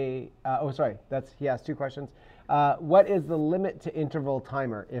 say, oh, sorry, he asked two questions. What is the limit to interval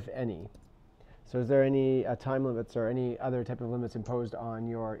timer, if any? So is there any time limits or any other type of limits imposed on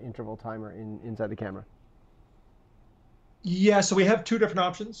your interval timer inside the camera? Yeah, so we have two different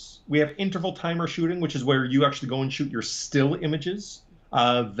options. We have interval timer shooting, which is where you actually go and shoot your still images.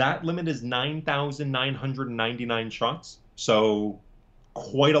 That limit is 9,999 shots, so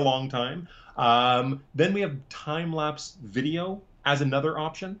quite a long time. Then we have time-lapse video as another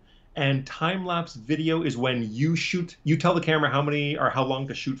option. And time-lapse video is when you tell the camera how many or how long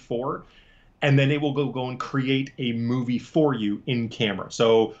to shoot for, and then it will go and create a movie for you in camera.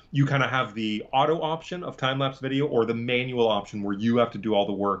 So you kind of have the auto option of time-lapse video, or the manual option where you have to do all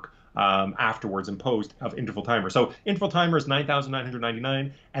the work afterwards in post of interval timer. So interval timer is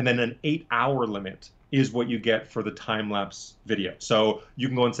 9,999, and then an 8-hour limit is what you get for the time-lapse video. So you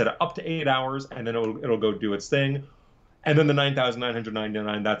can go and set it up to 8 hours, and then it'll go do its thing. And then the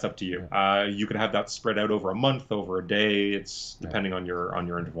 9,999, that's up to you. You can have that spread out over a month, over a day. It's depending on your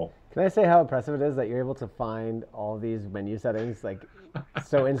interval. Can I say how impressive it is that you're able to find all these menu settings like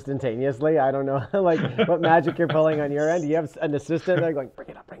so instantaneously? I don't know like what magic you're pulling on your end. You have an assistant there going, bring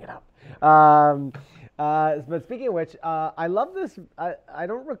it up, bring it up. But speaking of which, I love this. I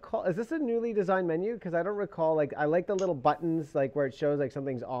don't recall, is this a newly designed menu? Because I don't recall, like, I like the little buttons, like where it shows like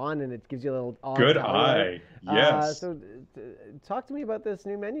something's on and it gives you a little on. Good eye. Yes. So talk to me about this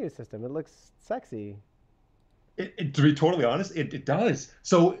new menu system. It looks sexy. To be totally honest, it does.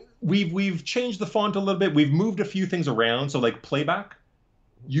 So we've changed the font a little bit. We've moved a few things around. So like playback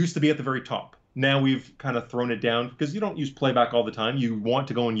used to be at the very top. Now we've kind of thrown it down because you don't use playback all the time. You want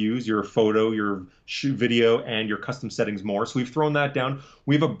to go and use your photo, your shoot video, and your custom settings more. So we've thrown that down.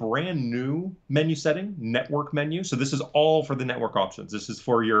 We have a brand new menu setting, network menu. So this is all for the network options. This is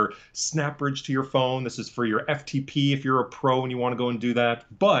for your snap bridge to your phone. This is for your FTP if you're a pro and you want to go and do that.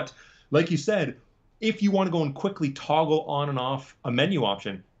 But like you said, if you want to go and quickly toggle on and off a menu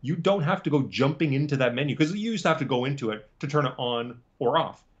option, you don't have to go jumping into that menu, because you used to have to go into it to turn it on or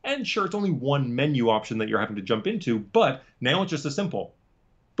off. And sure, it's only one menu option that you're having to jump into, but now it's just a simple,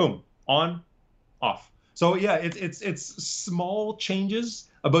 boom, on, off. So yeah, it's small changes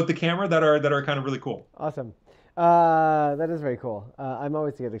about the camera that are kind of really cool. Awesome. That is very cool. I'm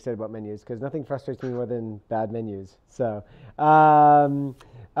always get excited about menus because nothing frustrates me more than bad menus. So I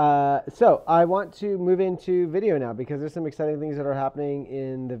want to move into video now because there's some exciting things that are happening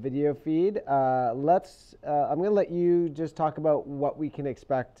in the video feed. I'm going to let you just talk about what we can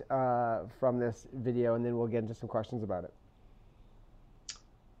expect from this video, and then we'll get into some questions about it.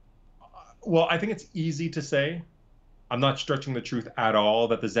 Well, I think it's easy to say, I'm not stretching the truth at all,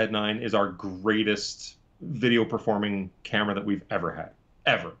 that the Z9 is our greatest video performing camera that we've ever had.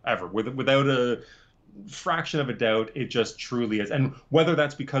 Ever. Without a fraction of a doubt, it just truly is. And whether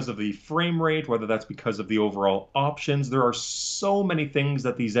that's because of the frame rate, whether that's because of the overall options, there are so many things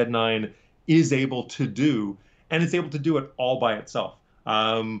that the Z9 is able to do, and it's able to do it all by itself.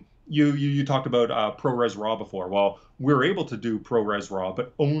 You talked about ProRes RAW before. Well, we're able to do ProRes RAW,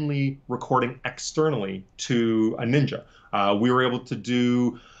 but only recording externally to a Ninja. We were able to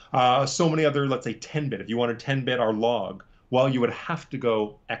do so many other, let's say 10-bit. If you wanted 10-bit or log, well, you would have to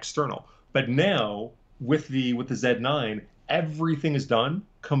go external. But now with the Z9, everything is done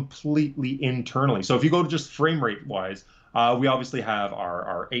completely internally. So if you go to just frame rate wise, we obviously have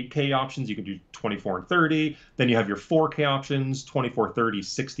our 8K options. You can do 24 and 30. Then you have your 4K options, 24, 30,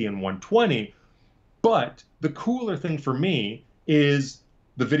 60, and 120. But the cooler thing for me is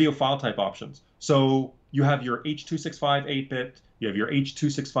the video file type options. So you have your H.265 8-bit, you have your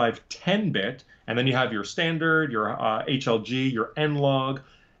H.265 10-bit, and then you have your standard, your HLG, your N-Log,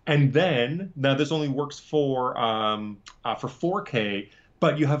 and then now this only works for 4K,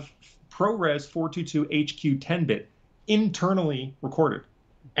 but you have ProRes 422 HQ 10-bit internally recorded,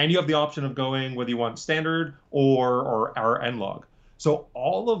 and you have the option of going whether you want standard or N-Log. So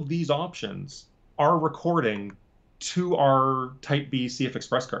all of these options are recording to our Type B CF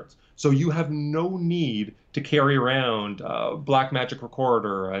Express cards. So you have no need to carry around a Blackmagic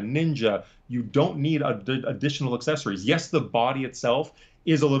recorder, a Ninja. You don't need additional accessories. Yes, the body itself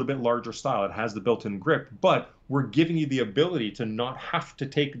is a little bit larger style. It has the built-in grip, but we're giving you the ability to not have to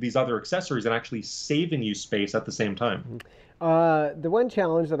take these other accessories and actually saving you space at the same time. The one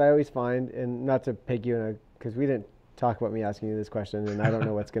challenge that I always find, and not to peg you in a, because we didn't talk about me asking you this question, and I don't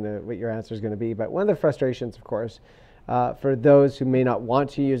know what your answer is going to be, but one of the frustrations, of course, for those who may not want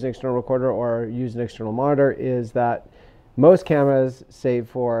to use an external recorder or use an external monitor is that most cameras, save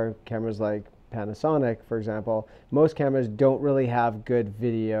for cameras like Panasonic, for example, most cameras don't really have good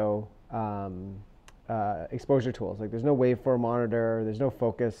video exposure tools. Like there's no waveform monitor, there's no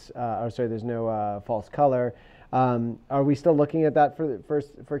focus, there's no false color. Are we still looking at that for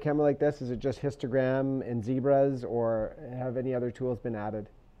a camera like this? Is it just histogram and zebras, or have any other tools been added?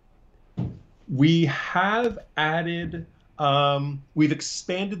 We have added, we've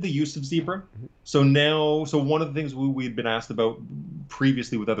expanded the use of Zebra. So now, so one of the things we'd been asked about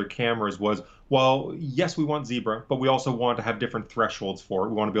previously with other cameras was, well, yes, we want Zebra, but we also want to have different thresholds for it.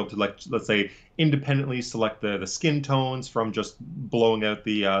 We want to be able to, like, let's say, independently select the skin tones from just blowing out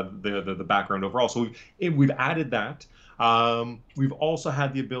the background overall. So we've added that. We've also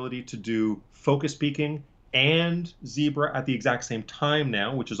had the ability to do focus peaking and Zebra at the exact same time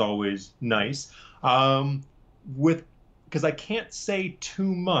now, which is always nice. Because I can't say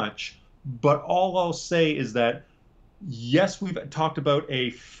too much, but all I'll say is that yes, we've talked about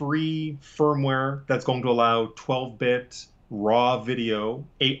a free firmware that's going to allow 12-bit raw video,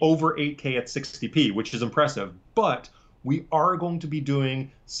 over 8K at 60p, which is impressive. But we are going to be doing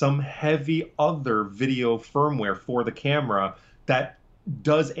some heavy other video firmware for the camera that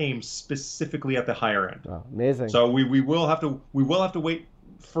does aim specifically at the higher end. Oh, amazing. So we will have to wait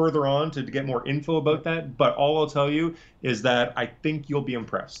further on to get more info about that. But all I'll tell you is that I think you'll be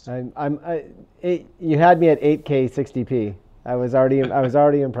impressed. You had me at 8K 60p. I was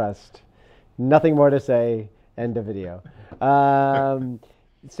already impressed. Nothing more to say. End of video.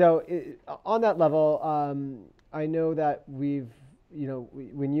 So on that level, I know that when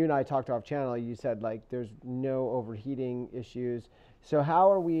you and I talked off channel, you said like there's no overheating issues. So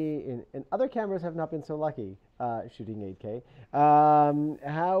how are we, and other cameras have not been so lucky shooting 8K.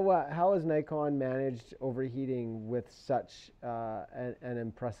 How has Nikon managed overheating with such an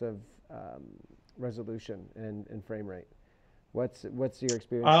impressive resolution and frame rate? What's your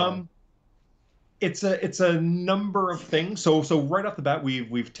experience? It's a number of things. So right off the bat,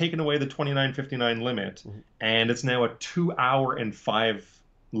 we've taken away the 29:59 limit, and it's now a 2 hour and 5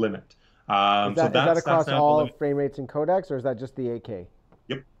 limit. Is that across all frame rates and codecs, or is that just the 8K?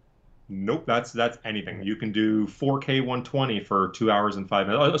 Yep. Nope, that's anything. You can do 4K 120 for 2 hours and 5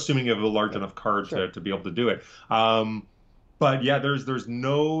 minutes, assuming you have a large enough card to be able to do it. But yeah, there's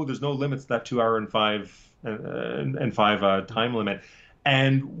no limits to that 2 hour and 5 time limit.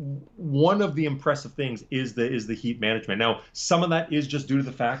 And one of the impressive things is the heat management. Now, some of that is just due to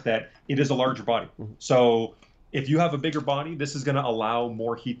the fact that it is a larger body. So if you have a bigger body, this is going to allow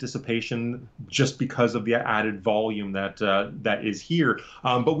more heat dissipation just because of the added volume that is here.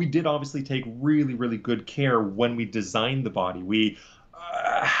 But we did obviously take really, really good care when we designed the body. We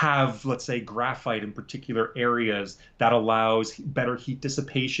have, let's say, graphite in particular areas that allows better heat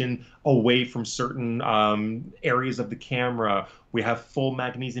dissipation away from certain areas of the camera. We have full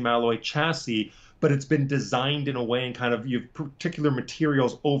magnesium alloy chassis, but it's been designed in a way and kind of you have particular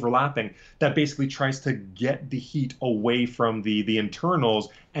materials overlapping that basically tries to get the heat away from the internals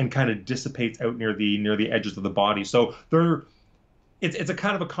and kind of dissipates out near the edges of the body. So it's a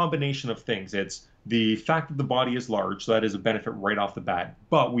kind of a combination of things. It's the fact that the body is large, so that is a benefit right off the bat.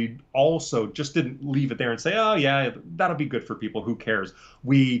 But we also just didn't leave it there and say, oh yeah, that'll be good for people, who cares?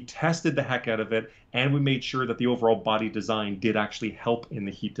 We tested the heck out of it, and we made sure that the overall body design did actually help in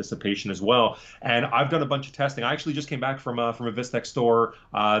the heat dissipation as well. And I've done a bunch of testing. I actually just came back from a Vistek store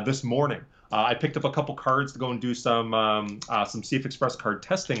this morning. I picked up a couple cards to go and do some CF Express card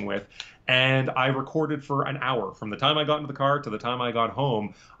testing with, and I recorded for an hour from the time I got into the car to the time I got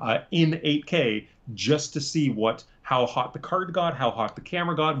home in 8K just to see how hot the card got, how hot the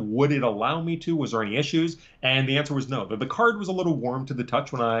camera got, would it allow me to, was there any issues? And the answer was no. The card was a little warm to the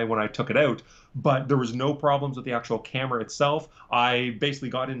touch when I took it out, but there was no problems with the actual camera itself. I basically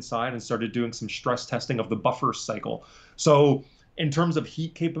got inside and started doing some stress testing of the buffer cycle. So in terms of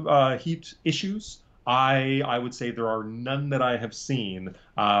heat issues, I would say there are none that I have seen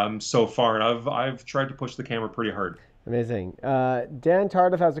so far, and I've tried to push the camera pretty hard. Amazing. Dan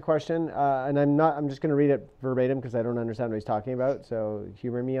Tardif has a question, and I'm just going to read it verbatim because I don't understand what he's talking about, so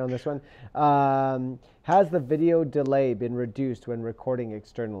humor me on this one. Has the video delay been reduced when recording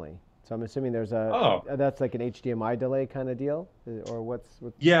externally? So I'm assuming there's that's like an HDMI delay kind of deal, or what's?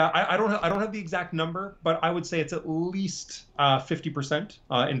 Yeah, I don't have the exact number, but I would say it's at least 50%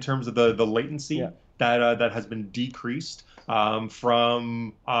 in terms of the latency that has been decreased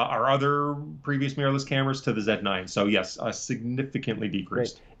from our other previous mirrorless cameras to the Z9. So yes, significantly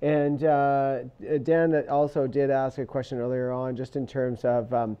decreased. Great. And Dan also did ask a question earlier on, just in terms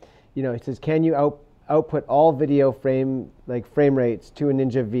of, he says, can you output all video frame rates to a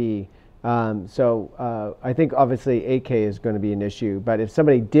Ninja V? I think obviously 8K is going to be an issue, but if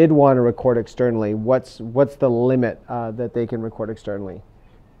somebody did want to record externally, what's the limit that they can record externally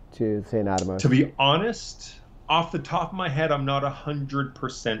to, say, an Atomos? To be honest, off the top of my head, I'm not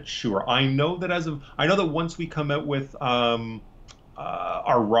 100% sure. I know that once we come out with our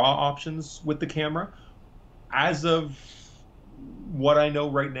RAW options with the camera, as of what I know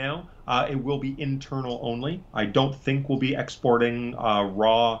right now, it will be internal only. I don't think we'll be exporting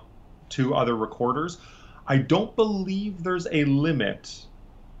RAW to other recorders. I don't believe there's a limit.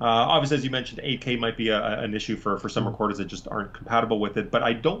 Obviously, as you mentioned, 8K might be an issue for some recorders that just aren't compatible with it. But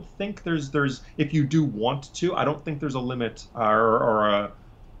I don't think there's if you do want to, I don't think there's a limit or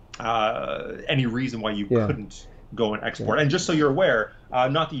any reason why you couldn't go and export. And just so you're aware,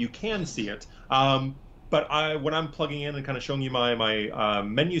 not that you can see it, but when I'm plugging in and kind of showing you my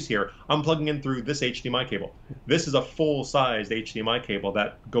menus here, I'm plugging in through this HDMI cable. This is a full-sized HDMI cable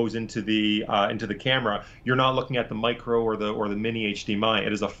that goes into the camera. You're not looking at the micro or the mini HDMI.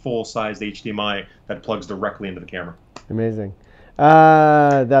 It is a full-sized HDMI that plugs directly into the camera. Amazing.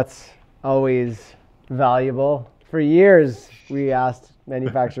 That's always valuable. For years, we asked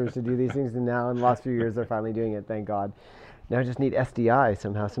manufacturers to do these things, and now in the last few years, they're finally doing it. Thank God. Now I just need SDI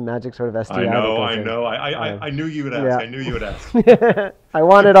somehow, some magic sort of SDI. I know. I knew you would ask. Yeah. I knew you would ask. I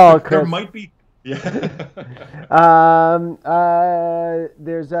want it all, Chris. There might be. Yeah.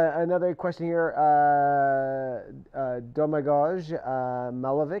 There's another question here. Domagoj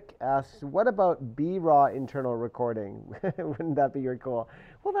Malovic asks, what about B-RAW internal recording? Wouldn't that be your cool?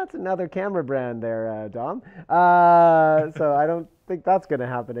 Well, that's another camera brand there, Dom. So I don't think that's going to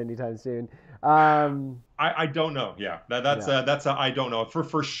happen anytime soon. I don't know. Yeah, that's I don't know.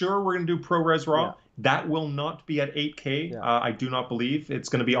 For sure, we're gonna do ProRes RAW. Yeah. That will not be at 8K. Yeah. I do not believe it's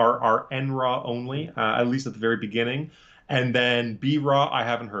going to be our NRAW only, at least at the very beginning, and then BRAW. I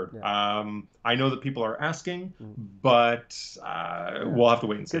haven't heard. Yeah. I know that people are asking, but we'll have to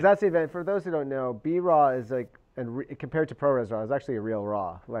wait and see. Because that's the event. For those who don't know, BRAW is like, compared to ProRes RAW, is actually a real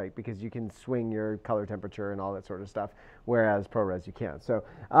RAW, right? Because you can swing your color temperature and all that sort of stuff, whereas ProRes you can't. So,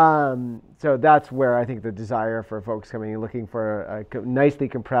 so that's where I think the desire for folks coming and looking for a nicely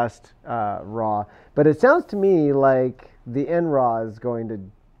compressed RAW. But it sounds to me like the NRAW is going to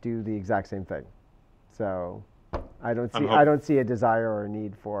do the exact same thing. So, I don't see a desire or a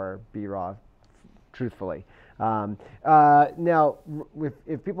need for BRAW, truthfully. Now,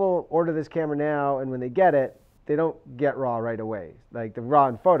 if people order this camera now and when they get it, they don't get RAW right away. Like the RAW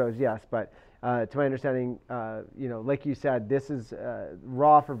in photos, yes, but to my understanding, like you said, this is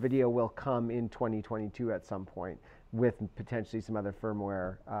RAW for video will come in 2022 at some point with potentially some other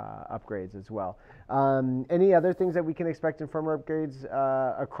firmware upgrades as well. Any other things that we can expect in firmware upgrades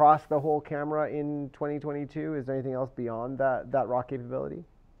across the whole camera in 2022? Is there anything else beyond that RAW capability?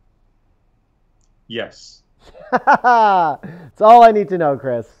 Yes. It's all I need to know,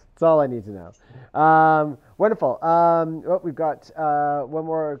 Chris. It's all I need to know. Wonderful. We've got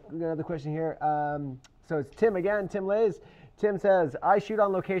another question here. So it's Tim again, Tim Lays. Tim says, I shoot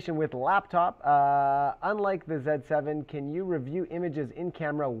on location with laptop. Unlike the Z7, can you review images in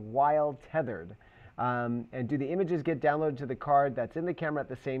camera while tethered? And do the images get downloaded to the card that's in the camera at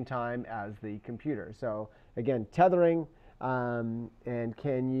the same time as the computer? So again, tethering, and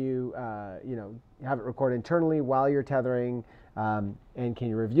can you, have it record internally while you're tethering? And can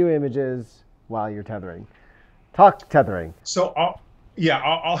you review images while you're tethering? Talk tethering. So I'll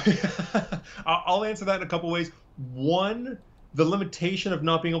answer that in a couple ways. One, the limitation of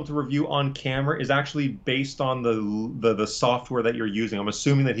not being able to review on camera is actually based on the software that you're using. I'm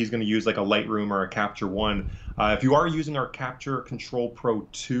assuming that he's going to use like a Lightroom or a Capture One. If you are using our Capture Control Pro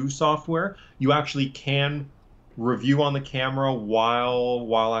 2 software, you actually can review on the camera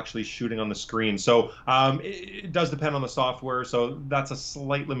while actually shooting on the screen. So it does depend on the software. So that's a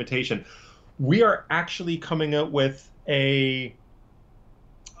slight limitation. We are actually coming out with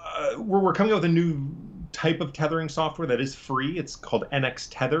we're coming out with a new type of tethering software that is free. It's called NX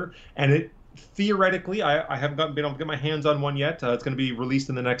Tether, and it theoretically, I haven't been able to get my hands on one yet. It's going to be released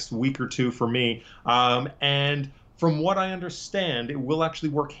in the next week or two for me. And from what I understand, it will actually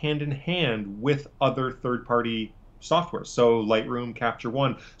work hand in hand with other third-party software, so Lightroom, Capture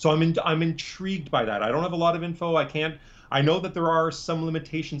One. So I'm intrigued by that. I don't have a lot of info. I know that there are some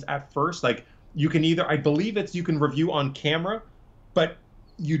limitations at first. Like you can either, I believe you can review on camera, but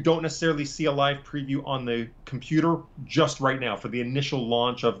you don't necessarily see a live preview on the computer just right now for the initial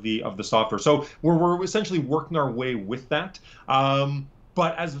launch of the software. So we're essentially working our way with that. But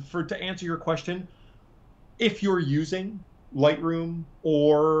to answer your question, if you're using Lightroom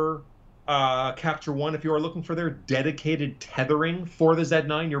or Capture One, if you are looking for their dedicated tethering for the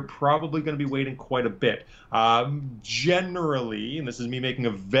Z9, you're probably going to be waiting quite a bit. Generally, and this is me making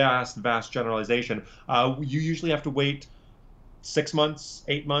a vast generalization, you usually have to wait 6 months,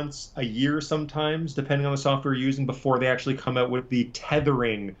 8 months, a year sometimes, depending on the software you're using, before they actually come out with the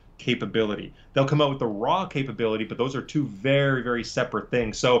tethering capability. They'll come out with the raw capability, but those are two very separate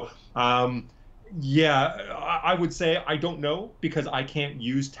things. So yeah, I would say I don't know, because I can't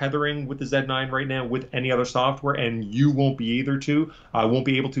use tethering with the Z9 right now with any other software, and you won't be able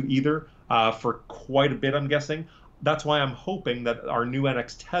to either for quite a bit, I'm guessing. That's why I'm hoping that our new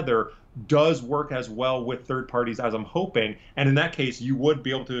NX Tether does work as well with third parties as I'm hoping, and in that case, you would be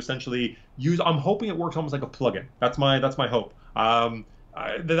able to essentially use. I'm hoping it works almost like a plugin. That's my hope.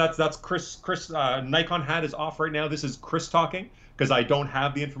 That's Chris. Nikon hat is off right now. This is Chris talking, because I don't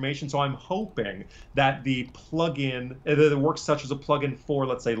have the information. So I'm hoping that the plugin that works such as a plugin for,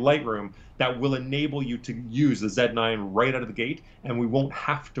 let's say, Lightroom, that will enable you to use the Z9 right out of the gate, and we won't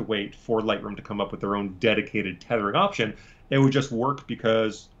have to wait for Lightroom to come up with their own dedicated tethering option. It would just work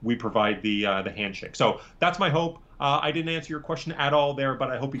because we provide the handshake. So that's my hope. I didn't answer your question at all there, but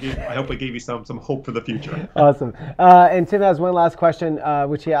I hope I gave you some hope for the future. Awesome. And Tim has one last question,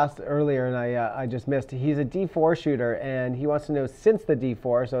 which he asked earlier, and I just missed. He's a D4 shooter, and he wants to know, since the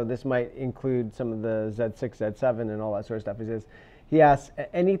D4, so this might include some of the Z6, Z7, and all that sort of stuff. He asks,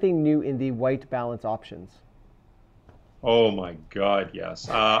 anything new in the white balance options? Oh my God, yes.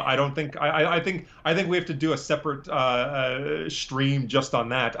 I don't think I think we have to do a separate stream just on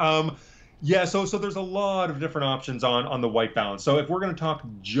that. Yeah, so there's a lot of different options on the white balance. So if we're going to talk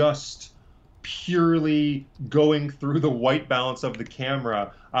just purely going through the white balance of the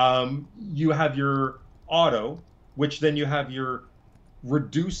camera, you have your auto, which then you have your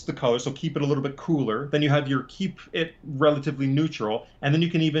reduce the color, so keep it a little bit cooler. Then you have your keep it relatively neutral, and then you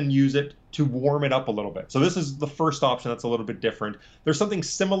can even use it to warm it up a little bit. So this is the first option that's a little bit different. There's something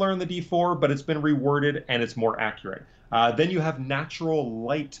similar in the D4, but it's been reworded and it's more accurate. Then you have natural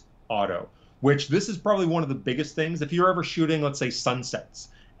light auto, which this is probably one of the biggest things. If you're ever shooting, let's say, sunsets,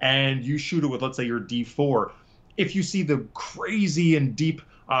 and you shoot it with, let's say, your D4, if you see the crazy and deep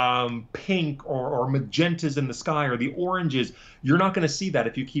pink or magentas in the sky, or the oranges, you're not going to see that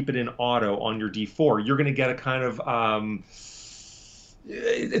if you keep it in auto on your D4. You're going to get a kind of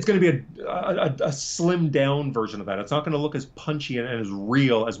it's going to be a slimmed down version of that. It's not going to look as punchy and as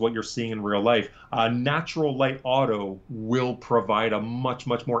real as what you're seeing in real life. Natural light auto will provide a much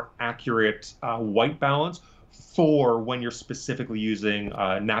more accurate white balance for when you're specifically using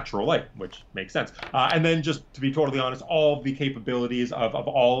natural light, which makes sense. And then, just to be totally honest, all of the capabilities of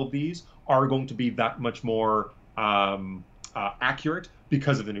all of these are going to be that much more accurate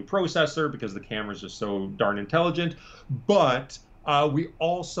because of the new processor, because the camera is just so darn intelligent. But we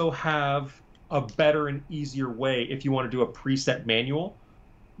also have a better and easier way if you want to do a preset manual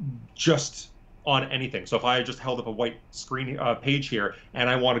just on anything. So if I just held up a white screen page here and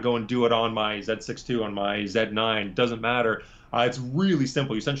I want to go and do it on my Z6 II, on my Z9, doesn't matter. It's really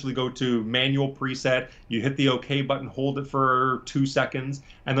simple. You essentially go to manual preset, you hit the OK button, hold it for 2 seconds,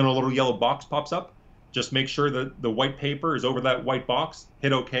 and then a little yellow box pops up. Just make sure that the white paper is over that white box,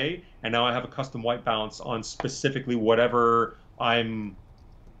 hit OK, and now I have a custom white balance on specifically whatever I'm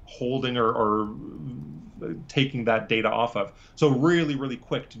holding or taking that data off of. So really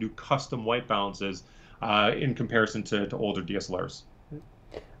quick to do custom white balances in comparison to older DSLRs.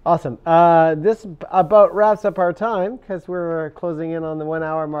 Awesome. This about wraps up our time, because we're closing in on the 1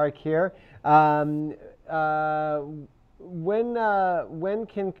 hour mark here. when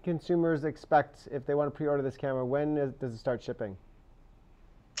can consumers expect, if they want to pre-order this camera, does it start shipping?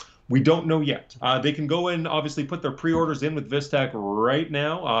 We don't know yet. They can go and obviously put their pre-orders in with Vistek right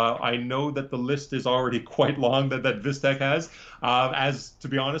now. I know that the list is already quite long that Vistek has, as to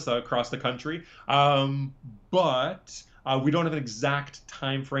be honest, across the country. But we don't have an exact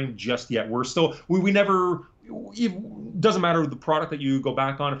time frame just yet. We're still, we never, it doesn't matter the product that you go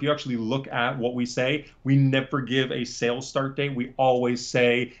back on. If you actually look at what we say, we never give a sales start date. We always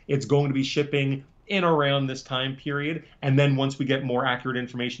say it's going to be shipping in around this time period. And then once we get more accurate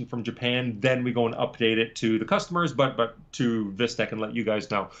information from Japan, then we go and update it to the customers, but to Vistek and let you guys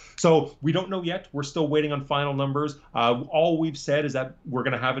know. So we don't know yet. We're still waiting on final numbers. All we've said is that we're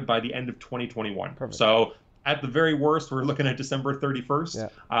going to have it by the end of 2021. Perfect. So at the very worst, we're looking at December 31st,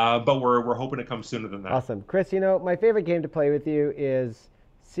 yeah. But we're hoping to come sooner than that. Awesome. Chris, you know, my favorite game to play with you is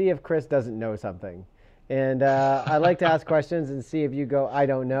see if Chris doesn't know something. And I like to ask questions and see if you go, I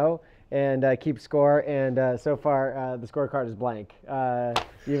don't know, and keep score. And so far, the scorecard is blank.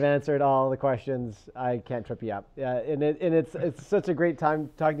 You've answered all the questions. I can't trip you up. And it's such a great time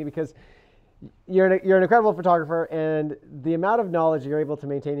talking to you because you're an incredible photographer, and the amount of knowledge you're able to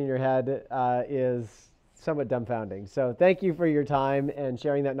maintain in your head is somewhat dumbfounding. So thank you for your time and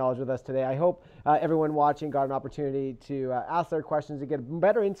sharing that knowledge with us today. I hope everyone watching got an opportunity to ask their questions and get a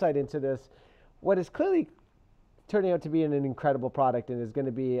better insight into this, what is clearly turning out to be an incredible product, and is going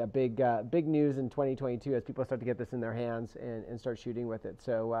to be a big news in 2022 as people start to get this in their hands and start shooting with it.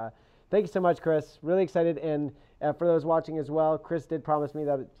 So thank you so much, Chris. Really excited. And for those watching as well, Chris did promise me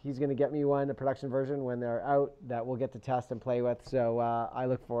that he's going to get me a production version when they're out that we'll get to test and play with. So I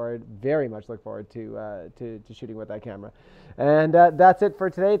very much look forward to shooting with that camera. And that's it for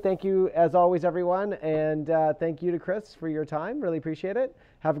today. Thank you as always, everyone. And thank you to Chris for your time. Really appreciate it.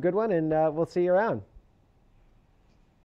 Have a good one, and we'll see you around.